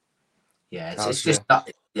 Yeah, it's just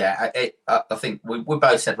not. Yeah, I think we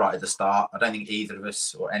both said right at the start. I don't think either of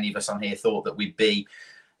us or any of us on here thought that we'd be,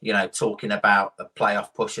 talking about a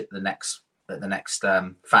playoff push at the next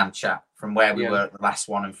fan chat from where we were at the last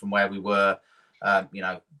one and from where we were, 5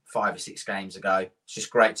 or 6 games ago. It's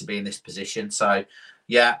just great to be in this position. So,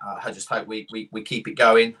 yeah, I just hope we keep it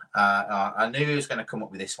going. I knew he was going to come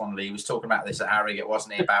up with this one, Lee. He was talking about this at Harrogate,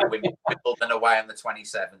 wasn't he? About winning Wimbledon away on the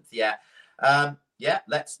 27th. Yeah.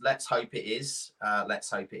 Let's hope it is.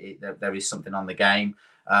 Let's hope there is something on the game.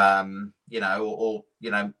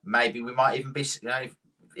 Maybe we might even be.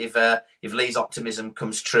 If Lee's optimism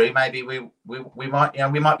comes true, maybe we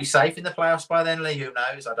might be safe in the playoffs by then. Lee, who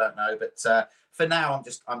knows? I don't know. But for now,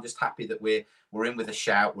 I'm just happy that we're in with a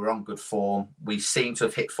shout. We're on good form. We seem to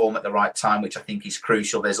have hit form at the right time, which I think is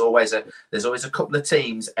crucial. There's always a couple of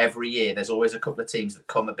teams every year. There's always a couple of teams that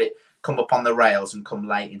come up on the rails and come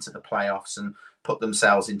late into the playoffs and put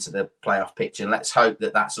themselves into the playoff picture. And let's hope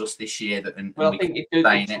that that's us this year. I think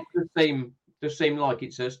it does seem like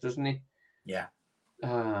it's us, doesn't it? Yeah.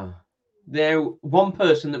 There, one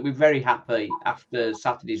person that we're very happy after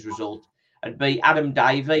Saturday's result would be Adam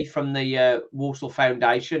Davey from the Walsall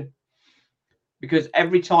Foundation, because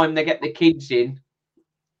every time they get the kids in,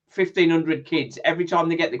 1,500 kids, every time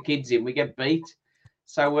they get the kids in, we get beat.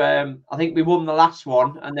 So I think we won the last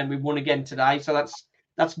one, and then we won again today. So that's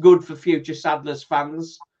good for future Sadlers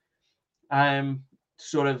fans.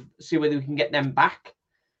 Sort of see whether we can get them back,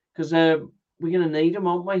 because we're going to need them,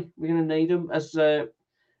 aren't we? We're going to need them. As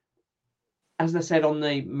they said on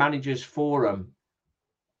the managers forum,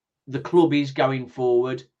 the club is going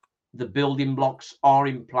forward. The building blocks are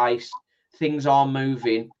in place. Things are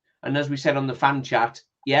moving. And as we said on the fan chat,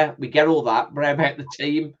 yeah, we get all that. But how about the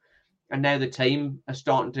team? And now the team are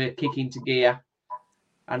starting to kick into gear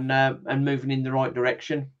and moving in the right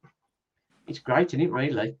direction. It's great, isn't it,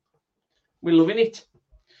 really? We're loving it.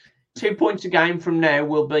 2 points a game from now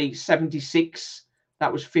will be 76.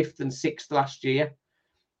 That was 5th and 6th last year.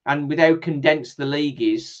 And with how condensed the league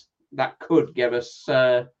is, that could get us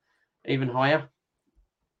even higher.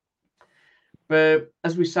 But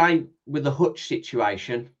as we say, with the Hutch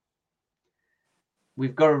situation,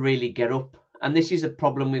 we've got to really get up. And this is a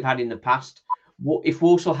problem we've had in the past. If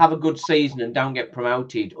Walsall have a good season and don't get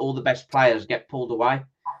promoted, all the best players get pulled away.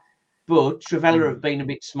 But Trevella have been a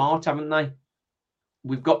bit smart, haven't they?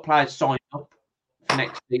 We've got players signed up for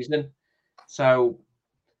next season. So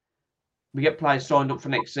we get players signed up for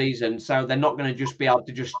next season. So they're not going to just be able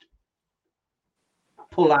to just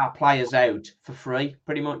pull our players out for free,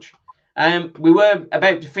 pretty much. We were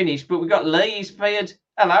about to finish, but we got Lee. He's appeared.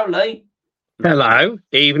 Hello, Lee. Hello.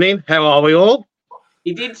 Evening. How are we all?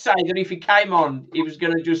 He did say that if he came on, he was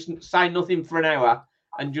going to just say nothing for an hour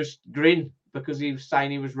and just grin because he was saying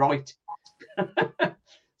he was right.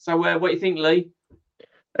 So what do you think, Lee?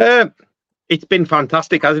 It's been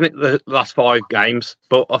fantastic, hasn't it, the last 5 games?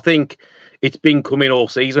 But I think it's been coming all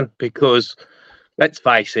season because, let's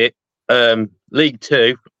face it, League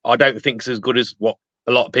 2, I don't think is as good as what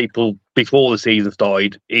a lot of people before the season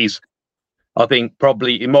started is. I think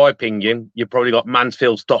probably, in my opinion, you've probably got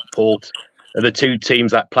Mansfield, Stockport are the two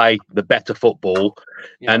teams that play the better football.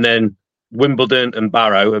 Yeah. And then Wimbledon and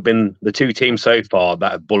Barrow have been the two teams so far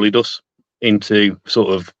that have bullied us into sort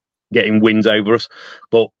of getting wins over us.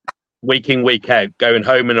 But week in, week out, going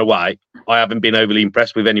home and away, I haven't been overly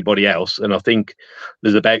impressed with anybody else. And I think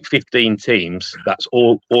there's about 15 teams that's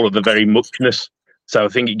all of the very muchness. So I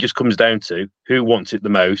think it just comes down to who wants it the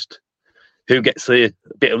most, who gets a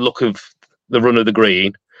bit of luck of the run of the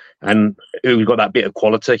green, and who's got that bit of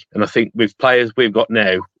quality. And I think with players we've got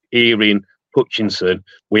now, Earing, Hutchinson,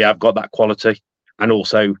 we have got that quality. And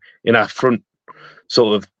also in our front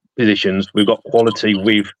sort of positions, we've got quality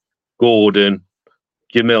with Gordon,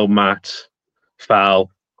 Jamil Matt,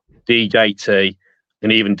 Fal, DJT,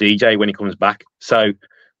 and even DJ when he comes back. So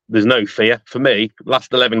there's no fear. For me,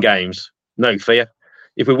 last 11 games, no fear.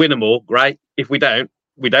 If we win them all, great. If we don't,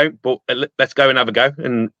 we don't. But let's go and have a go.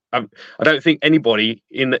 And I don't think anybody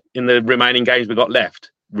in the remaining games we've got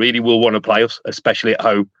left really will want to play us, especially at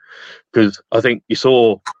home. Because I think you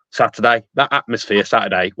saw Saturday, that atmosphere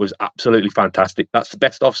Saturday was absolutely fantastic. That's the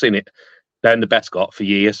best I've seen it down the Bescott for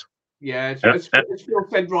years. Yeah, it's Phil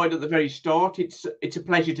said right at the very start. It's a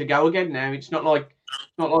pleasure to go again now. It's not like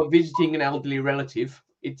visiting an elderly relative.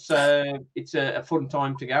 It's a fun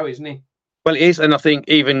time to go, isn't it? Well, it is, and I think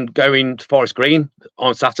even going to Forest Green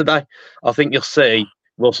on Saturday, I think you'll see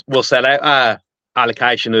we'll sell out our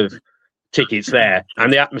allocation of tickets there,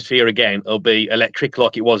 and the atmosphere again will be electric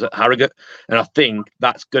like it was at Harrogate, and I think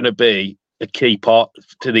that's going to be a key part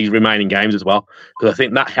to these remaining games as well, because I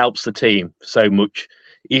think that helps the team so much.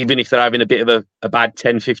 Even if they're having a bit of a bad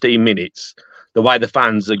 10, 15 minutes, the way the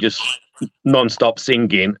fans are just non-stop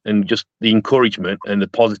singing and just the encouragement and the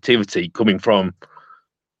positivity coming from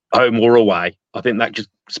home or away, I think that just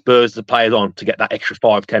spurs the players on to get that extra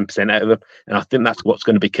 5-10% out of them. And I think that's what's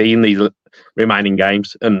going to be key in these remaining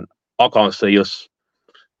games. And I can't see us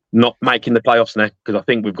not making the playoffs now, because I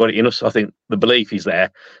think we've got it in us. I think the belief is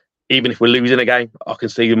there. Even if we're losing a game, I can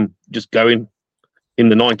see them just going in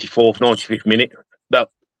the 94th, 95th minute. That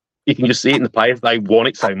you can just see it in the players. They want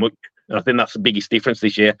it so much. And I think that's the biggest difference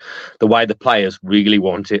this year, the way the players really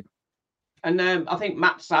want it. And I think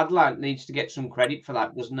Matt Sadler needs to get some credit for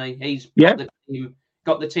that, doesn't he? He's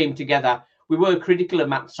got the team together. We were critical of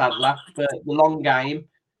Matt Sadler for the long game,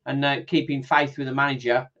 and keeping faith with the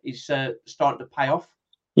manager is starting to pay off.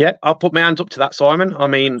 Yeah, I'll put my hands up to that, Simon. I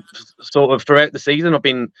mean, sort of throughout the season, I've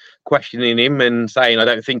been questioning him and saying I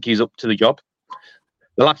don't think he's up to the job.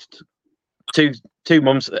 The last two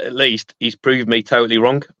months at least, he's proved me totally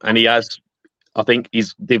wrong, and he has. I think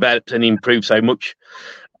he's developed and improved so much.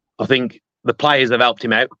 I think the players have helped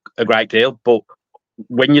him out a great deal, but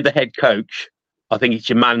when you're the head coach, I think it's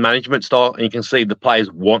your man management style, and you can see the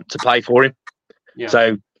players want to play for him. Yeah.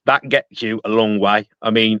 So that gets you a long way. I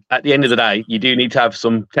mean, at the end of the day, you do need to have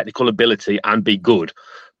some technical ability and be good.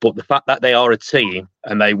 But the fact that they are a team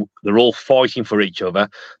and they're all fighting for each other,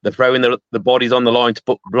 they're throwing the bodies on the line to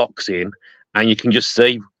put blocks in, and you can just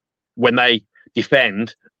see when they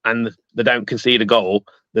defend and they don't concede a goal,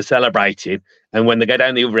 they're celebrating. And when they go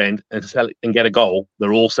down the other end and get a goal,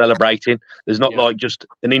 they're all celebrating. There's not like just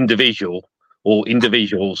an individual or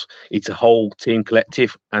individuals. It's a whole team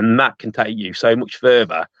collective, and that can take you so much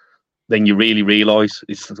further than you really realise.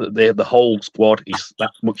 It's the whole squad is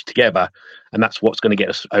that much together, and that's what's going to get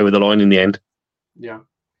us over the line in the end. Yeah.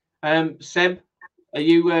 Seb, are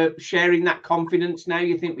you sharing that confidence now?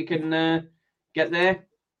 You think we can get there?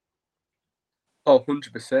 Oh,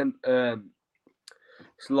 100%.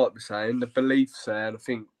 It's like we're saying, the belief's there. And I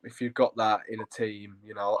think if you've got that in a team,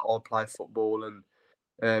 you know, I play football, and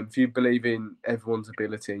if you believe in everyone's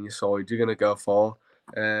ability in your side, you're going to go far.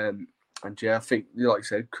 And yeah, I think, like you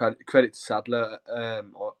said, credit to Sadler.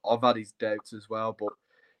 I've had his doubts as well, but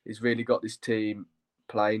he's really got this team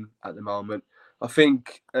playing at the moment. I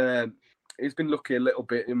think he's been lucky a little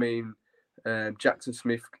bit. I mean, Jackson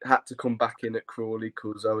Smith had to come back in at Crawley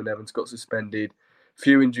because Owen Evans got suspended.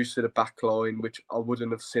 Few injuries to the back line, which I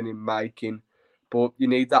wouldn't have seen him making. But you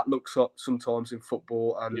need that look sometimes in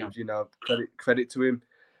football, and you know, credit to him.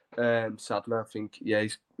 Sadler, I think,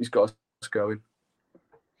 he's got us going.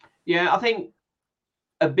 Yeah, I think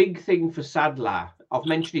a big thing for Sadler, I've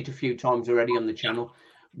mentioned it a few times already on the channel.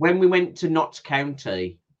 When we went to Notts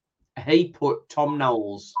County, he put Tom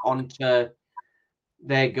Knowles onto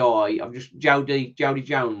their guy. Jody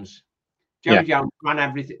Jones. Jody Jones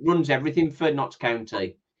runs everything for Notts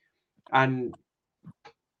County, and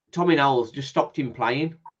Tommy Knowles just stopped him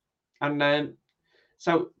playing. And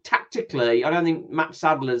so tactically, I don't think Matt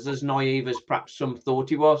Sadler's as naive as perhaps some thought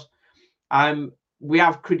he was. We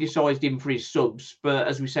have criticised him for his subs, but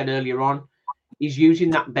as we said earlier on, he's using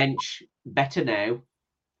that bench better now.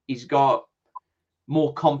 He's got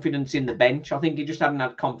more confidence in the bench. I think he just hadn't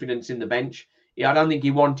had confidence in the bench. I don't think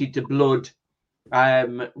he wanted to blood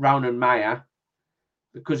Ronan Meyer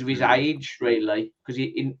because of his age, really, because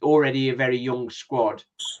he's already a very young squad.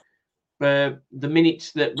 But the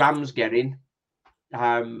minutes that Ram's getting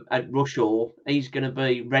at Rushall, he's going to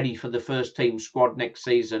be ready for the first team squad next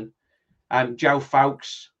season. Joe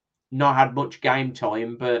Fowkes not had much game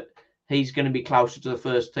time, but he's going to be closer to the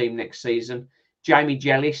first team next season. Jamie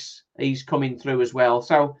Jellis, he's coming through as well.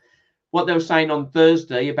 So what they were saying on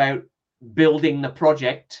Thursday about building the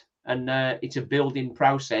project, and it's a building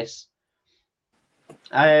process,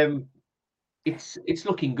 it's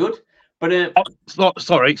looking good. But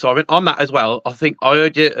sorry, Simon, on that as well, I think I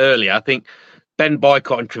heard you earlier. I think Ben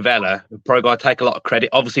Boycott and Trivella have probably got to take a lot of credit.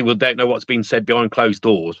 Obviously, we don't know what's been said behind closed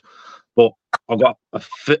doors, but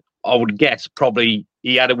I would guess probably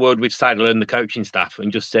he had a word with Saddler and the coaching staff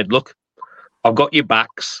and just said, look, I've got your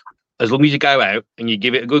backs. As long as you go out and you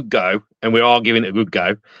give it a good go, and we are giving it a good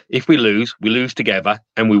go, if we lose together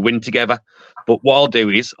and we win together. But what I'll do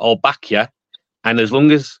is I'll back you, and as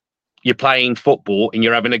long as you're playing football and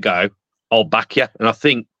you're having a go, I'll back you. And I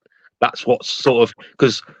think that's what sort of,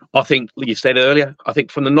 because I think, like you said earlier, I think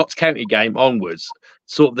from the Notts County game onwards,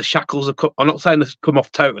 sort of the shackles have come, I'm not saying they've come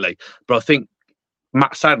off totally, but I think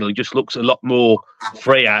Matt Sadler just looks a lot more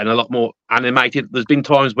freer and a lot more animated. There's been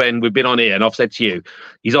times when we've been on here and I've said to you,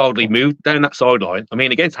 he's hardly moved down that sideline. I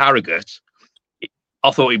mean, against Harrogate,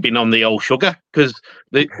 I thought he'd been on the old sugar because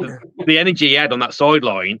the energy he had on that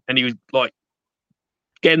sideline, and he was like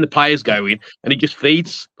getting the players going, and he just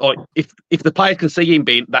feeds. Like if the players can see him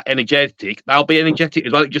being that energetic, they'll be energetic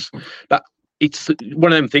as well. It's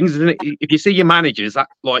one of them things, isn't it? If you see your managers that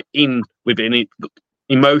like in within it,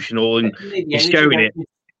 emotional and he's showing it,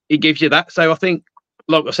 it gives you that. So I think,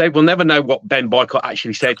 like I said, we'll never know what Ben Boycott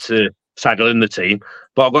actually said to Saddle and the team,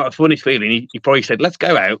 but I've got a funny feeling he probably said, let's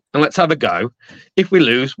go out and let's have a go. If we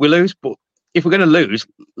lose, we lose, but if we're going to lose,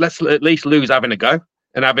 let's at least lose having a go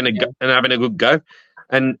and having a good go,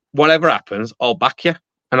 and whatever happens, I'll back you.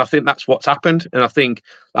 And I think that's what's happened. And I think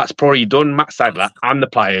that's probably done Matt Sadler and the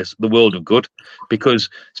players the world of good, because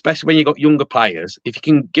especially when you've got younger players, if you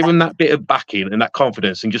can give them that bit of backing and that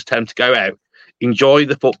confidence and just tell them to go out, enjoy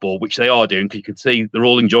the football, which they are doing, because you can see they're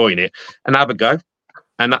all enjoying it, and have a go.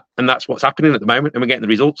 And that's what's happening at the moment. And we're getting the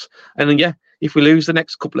results. And then, if we lose the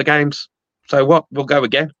next couple of games, so what? We'll go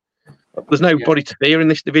again. There's nobody to fear in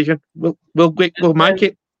this division. We'll make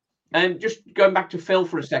it. And just going back to Phil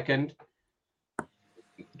for a second,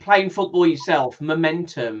 playing football yourself,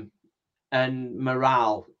 momentum and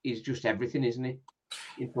morale is just everything, isn't it,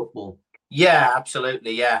 in football? Yeah,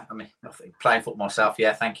 absolutely. Yeah, I mean, I think playing football myself.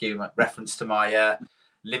 Yeah, thank you. Reference to my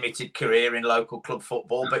limited career in local club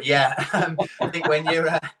football, but yeah, I think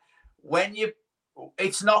when you,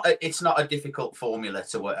 it's not a difficult formula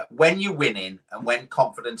to work. When you're winning and when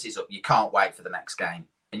confidence is up, you can't wait for the next game,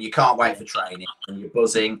 and you can't wait for training, and you're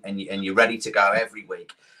buzzing, and you're ready to go every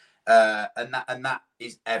week. And that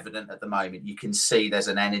is evident at the moment. You can see there's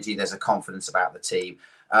an energy, there's a confidence about the team,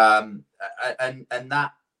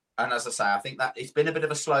 and as I say, I think that it's been a bit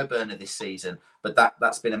of a slow burner this season, but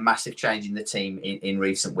that's been a massive change in the team in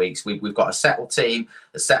recent weeks. We've got a settled team,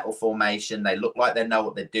 a settled formation. They look like they know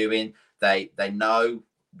what they're doing. They know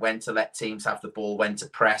when to let teams have the ball, when to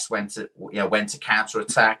press, when to counter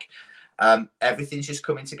attack. Everything's just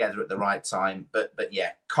coming together at the right time. But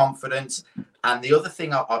yeah, confidence. And the other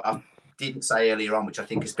thing I didn't say earlier on, which I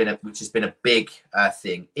think has been a big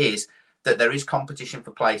thing, is that there is competition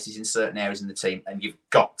for places in certain areas in the team, and you've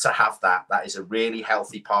got to have that. That is a really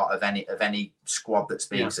healthy part of any squad that's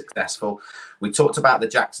being successful. We talked about the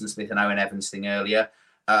Jackson Smith and Owen Evans thing earlier.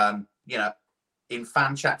 In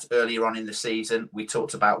fan chats earlier on in the season, we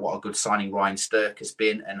talked about what a good signing Ryan Stirk has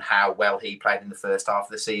been and how well he played in the first half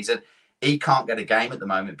of the season. He can't get a game at the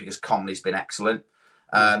moment because Conley's been excellent.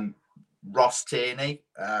 Ross Tierney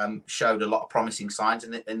showed a lot of promising signs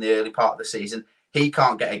in the early part of the season. He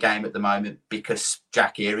can't get a game at the moment because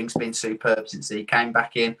Jack Earing's been superb since he came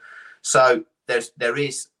back in. So there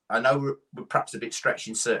is, I know we're perhaps a bit stretched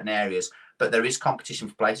in certain areas, but there is competition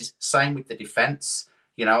for places. Same with the defence.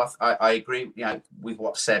 I agree, with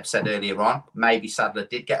what Seb said earlier on. Maybe Sadler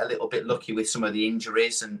did get a little bit lucky with some of the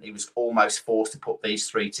injuries, and he was almost forced to put these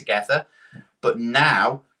three together. But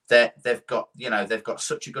now they've got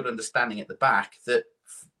such a good understanding at the back that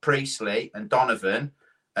Priestley and Donovan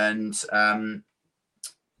and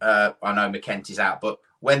I know McKenty's out, but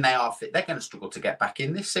when they are fit, they're going to struggle to get back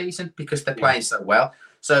in this season because they're playing so well.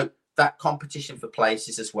 So that competition for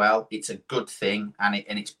places as well, it's a good thing, and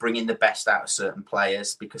it's bringing the best out of certain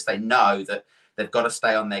players because they know that they've got to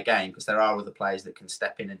stay on their game because there are other players that can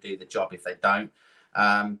step in and do the job if they don't.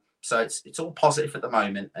 So it's all positive at the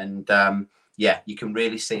moment, and you can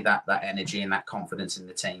really see that energy and that confidence in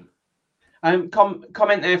the team.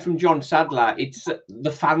 Comment there from John Sadler. It's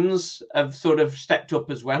the fans have sort of stepped up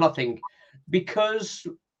as well, I think, because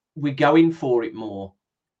we're going for it more.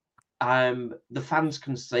 The fans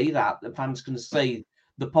can see that. The fans can see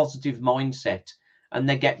the positive mindset, and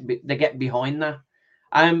they get behind that.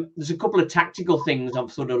 There's a couple of tactical things I'm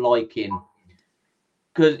sort of liking,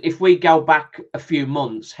 because if we go back a few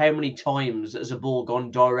months, how many times has a ball gone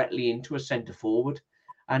directly into a centre forward?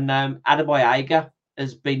 And Adebayo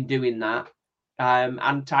has been doing that,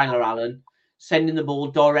 and Taylor Allen, sending the ball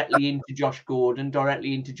directly into Josh Gordon,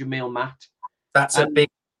 directly into Jamil Matt. That's a big.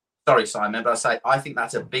 Sorry, Simon, but I think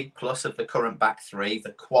that's a big plus of the current back three.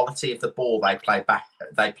 The quality of the ball they play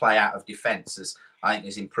out of defence I think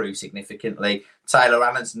has improved significantly. Taylor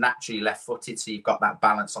Allen's naturally left-footed, so you've got that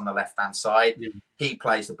balance on the left-hand side. Yeah. He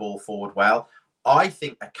plays the ball forward well. I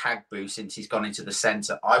think Akagbu, since he's gone into the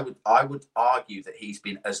centre, I would argue that he's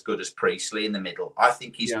been as good as Priestley in the middle. I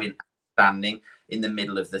think he's been standing in the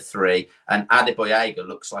middle of the three, and Adebayo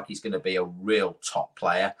looks like he's going to be a real top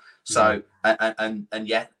player. So, and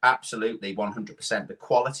absolutely, 100%. The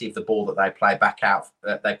quality of the ball that they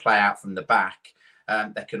play out from the back,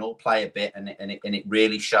 they can all play a bit, and it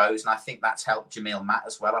really shows. And I think that's helped Jamil Matt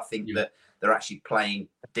as well. I think that they're actually playing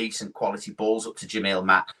decent quality balls up to Jamil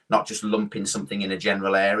Matt, not just lumping something in a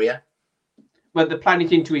general area. Well, they're playing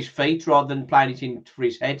it into his feet rather than playing it into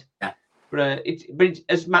his head. Yeah. But it's,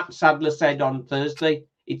 as Matt Sadler said on Thursday,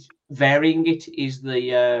 it's varying. It is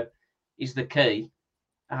the key.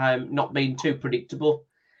 Not being too predictable.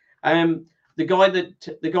 The guy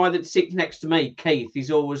that sits next to me, Keith, is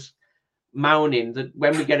always moaning that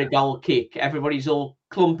when we get a goal kick, everybody's all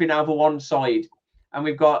clumping over one side, and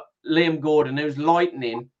we've got Liam Gordon who's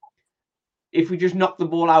lightning. If we just knock the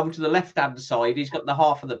ball over to the left-hand side, he's got the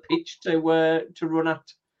half of the pitch to run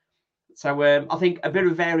at. So I think a bit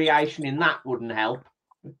of variation in that wouldn't help.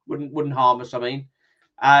 Wouldn't harm us. I mean.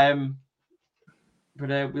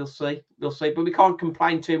 But we'll see. But we can't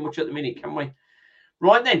complain too much at the minute, can we?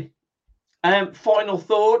 Right then. Final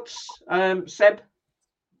thoughts, Seb?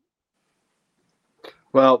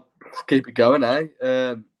 Well, let's keep it going,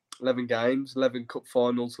 eh? 11 games, 11 cup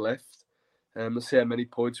finals left. Let's see how many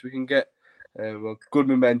points we can get. Well, good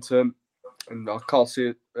momentum, and I can't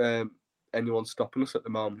see anyone stopping us at the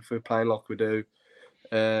moment if we're playing like we do.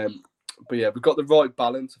 But yeah, we've got the right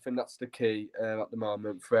balance. I think that's the key at the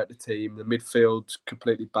moment throughout the team. The midfield's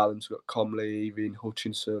completely balanced. We've got Comley, Evie,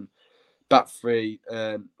 Hutchinson. Back three.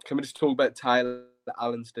 Can we just talk about Taylor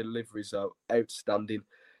Allen's deliveries, though? Outstanding.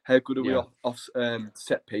 How good are we off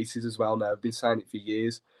set pieces as well now? I've been saying it for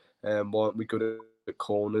years. Why aren't we good at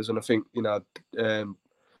corners? And I think,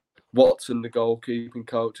 Watson, the goalkeeping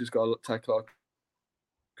coach, has got to take a lot of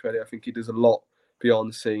credit. I think he does a lot behind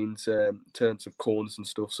the scenes in terms of corners and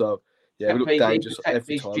stuff. So, yeah, we look dangerous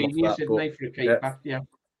every time. Genius, isn't he, for a keeper? Yeah.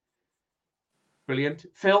 Brilliant.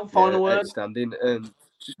 Phil, final word? Outstanding.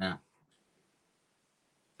 No,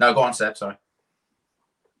 go on, Seb, sorry.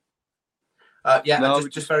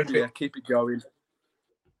 Just very quick. Yeah, keep it going.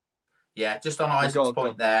 Yeah, just on Isaac's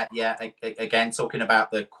point there. Yeah, again, talking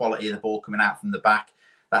about the quality of the ball coming out from the back.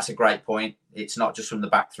 That's a great point. It's not just from the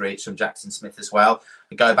back three, it's from Jackson Smith as well.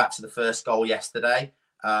 We go back to the first goal yesterday.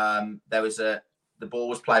 The ball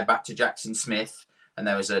was played back to Jackson Smith, and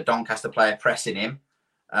there was a Doncaster player pressing him,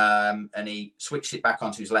 and he switched it back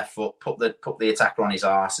onto his left foot, put the attacker on his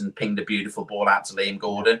arse, and pinged a beautiful ball out to Liam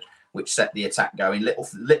Gordon, which set the attack going.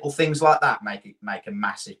 Little things like that make a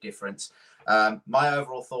massive difference. My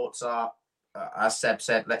overall thoughts are, as Seb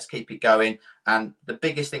said, let's keep it going. And the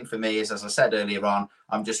biggest thing for me is, as I said earlier on,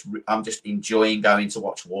 I'm just enjoying going to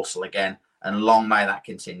watch Walsall again, and long may that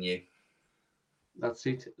continue. That's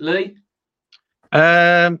it, Lee.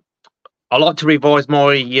 I like to revise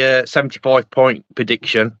my 75-point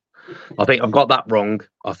prediction. I think I've got that wrong.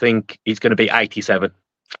 I think it's going to be 87.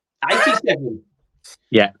 87?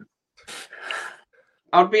 Yeah.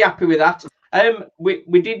 I'd be happy with that.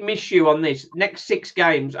 We did miss you on this. Next 6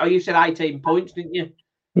 games. Oh, you said 18 points, didn't you?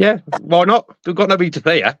 Yeah, why not? We've got nobody to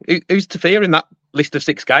fear. Who's to fear in that list of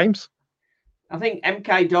 6 games? I think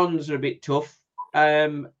MK Dons are a bit tough.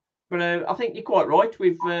 But I think you're quite right.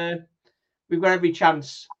 We've got every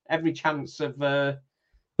chance of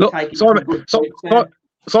look,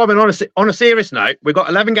 Simon, on a serious note, we've got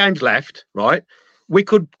 11 games left, right? We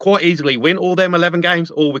could quite easily win all them 11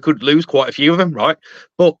 games, or we could lose quite a few of them, right?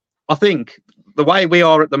 But I think the way we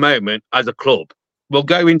are at the moment as a club, we'll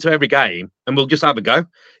go into every game and we'll just have a go.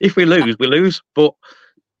 If we lose, we lose. But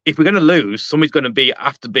if we're going to lose, somebody's going to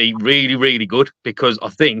have to be really, really good, because I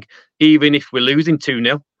think even if we're losing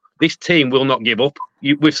 2-0, this team will not give up.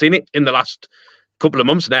 We've seen it in the last couple of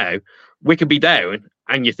months now. We could be down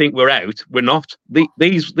and you think we're out. We're not.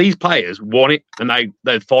 These players want it, and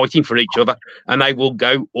they're fighting for each other, and they will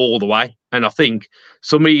go all the way. And I think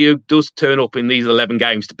somebody who does turn up in these 11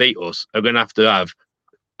 games to beat us are going to have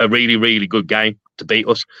a really, really good game to beat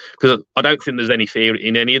us, because I don't think there's any fear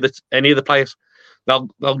in any of the players.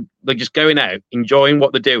 They're just going out, enjoying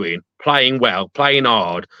what they're doing, playing well, playing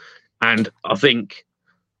hard, and I think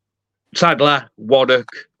Sadler, Waddock,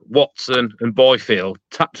 Watson, and Boyfield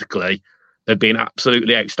tactically have been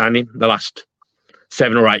absolutely outstanding the last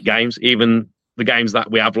 7 or 8 games. Even the games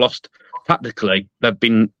that we have lost, tactically they've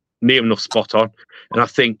been near enough spot on. And I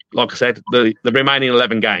think, like I said, the remaining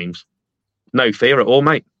 11 games, no fear at all,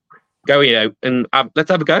 mate. Go out and let's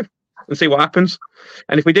have a go and see what happens.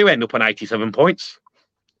 And if we do end up on 87 points,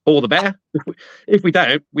 all the better. If we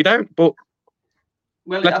don't, we don't. But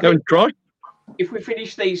let's go and try. If we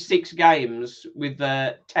finish these 6 games with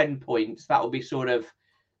 10 points, that will be sort of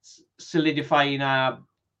solidifying our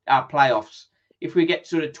playoffs. If we get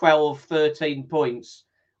sort of 12, 13 points,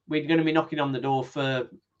 we're going to be knocking on the door for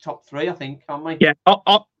top 3, I think, aren't we? Yeah.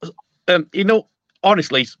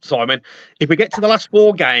 Honestly, Simon, if we get to the last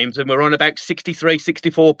 4 games and we're on about 63,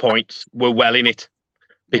 64 points, we're well in it.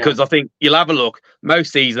 Because I think you'll have a look,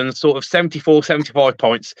 most seasons, sort of 74, 75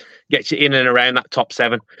 points gets you in and around that top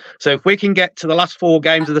 7. So if we can get to the last 4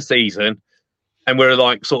 games of the season and we're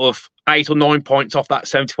like sort of 8 or 9 points off that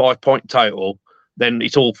 75 point total, then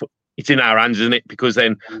it's in our hands, isn't it? Because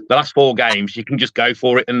then the last 4 games, you can just go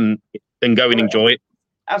for it and go and enjoy it.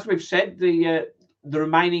 As we've said, the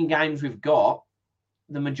remaining games we've got,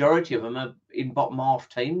 the majority of them are in bottom half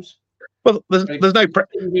teams. Well, there's no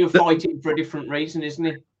you're fighting for a different reason, isn't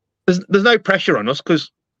it? There's no pressure on us,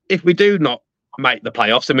 because if we do not make the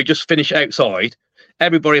playoffs and we just finish outside,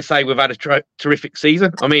 everybody will say we've had a terrific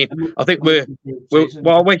season. I mean, I think we're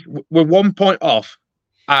 1 point off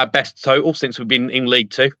our best total since we've been in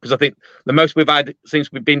League 2, because I think the most we've had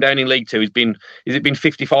since we've been down in League 2 has been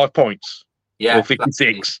 55 points? Yeah, or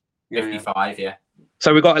 56. 55, yeah.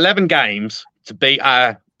 So we've got 11 games to beat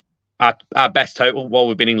our best total while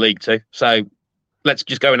we've been in League 2. So let's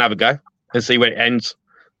just go and have a go and see where it ends.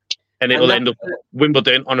 And it'll end up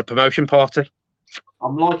Wimbledon on a promotion party.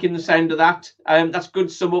 I'm liking the sound of that. That's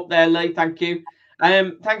good sum up there, Lee. Thank you.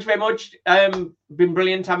 Thanks very much. Been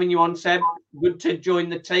brilliant having you on, Seb. Good to join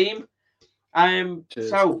the team.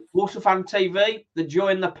 So, Walsall Fan TV, the joy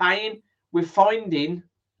and the pain. We're finding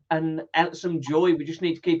some joy. We just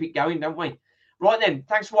need to keep it going, don't we? Right then.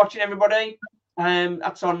 Thanks for watching, everybody.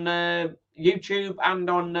 That's on YouTube and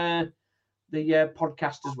on the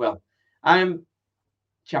podcast as well.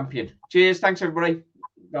 Champion. Cheers. Thanks, everybody.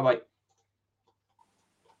 Bye-bye.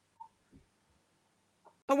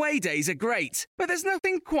 Away days are great, but there's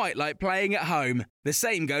nothing quite like playing at home. The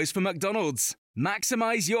same goes for McDonald's.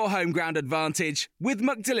 Maximise your home ground advantage with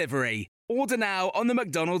McDelivery. Order now on the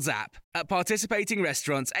McDonald's app. At participating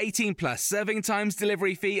restaurants, 18 plus, serving times,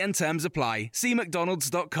 delivery fee and terms apply. See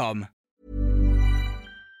mcdonalds.com.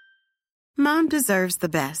 Mom deserves the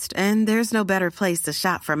best, and there's no better place to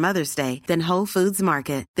shop for Mother's Day than Whole Foods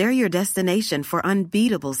Market. They're your destination for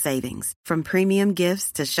unbeatable savings, from premium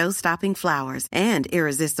gifts to show-stopping flowers and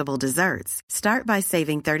irresistible desserts. Start by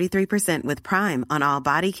saving 33% with Prime on all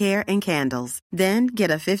body care and candles. Then get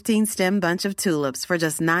a 15-stem bunch of tulips for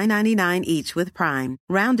just $9.99 each with Prime.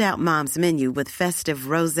 Round out Mom's menu with festive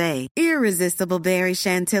rosé, irresistible berry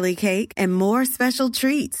chantilly cake, and more special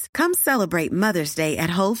treats. Come celebrate Mother's Day at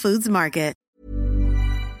Whole Foods Market.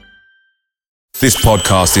 This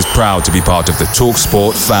podcast is proud to be part of the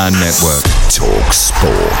TalkSport Fan Network.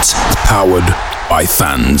 TalkSport. Powered by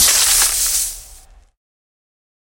fans.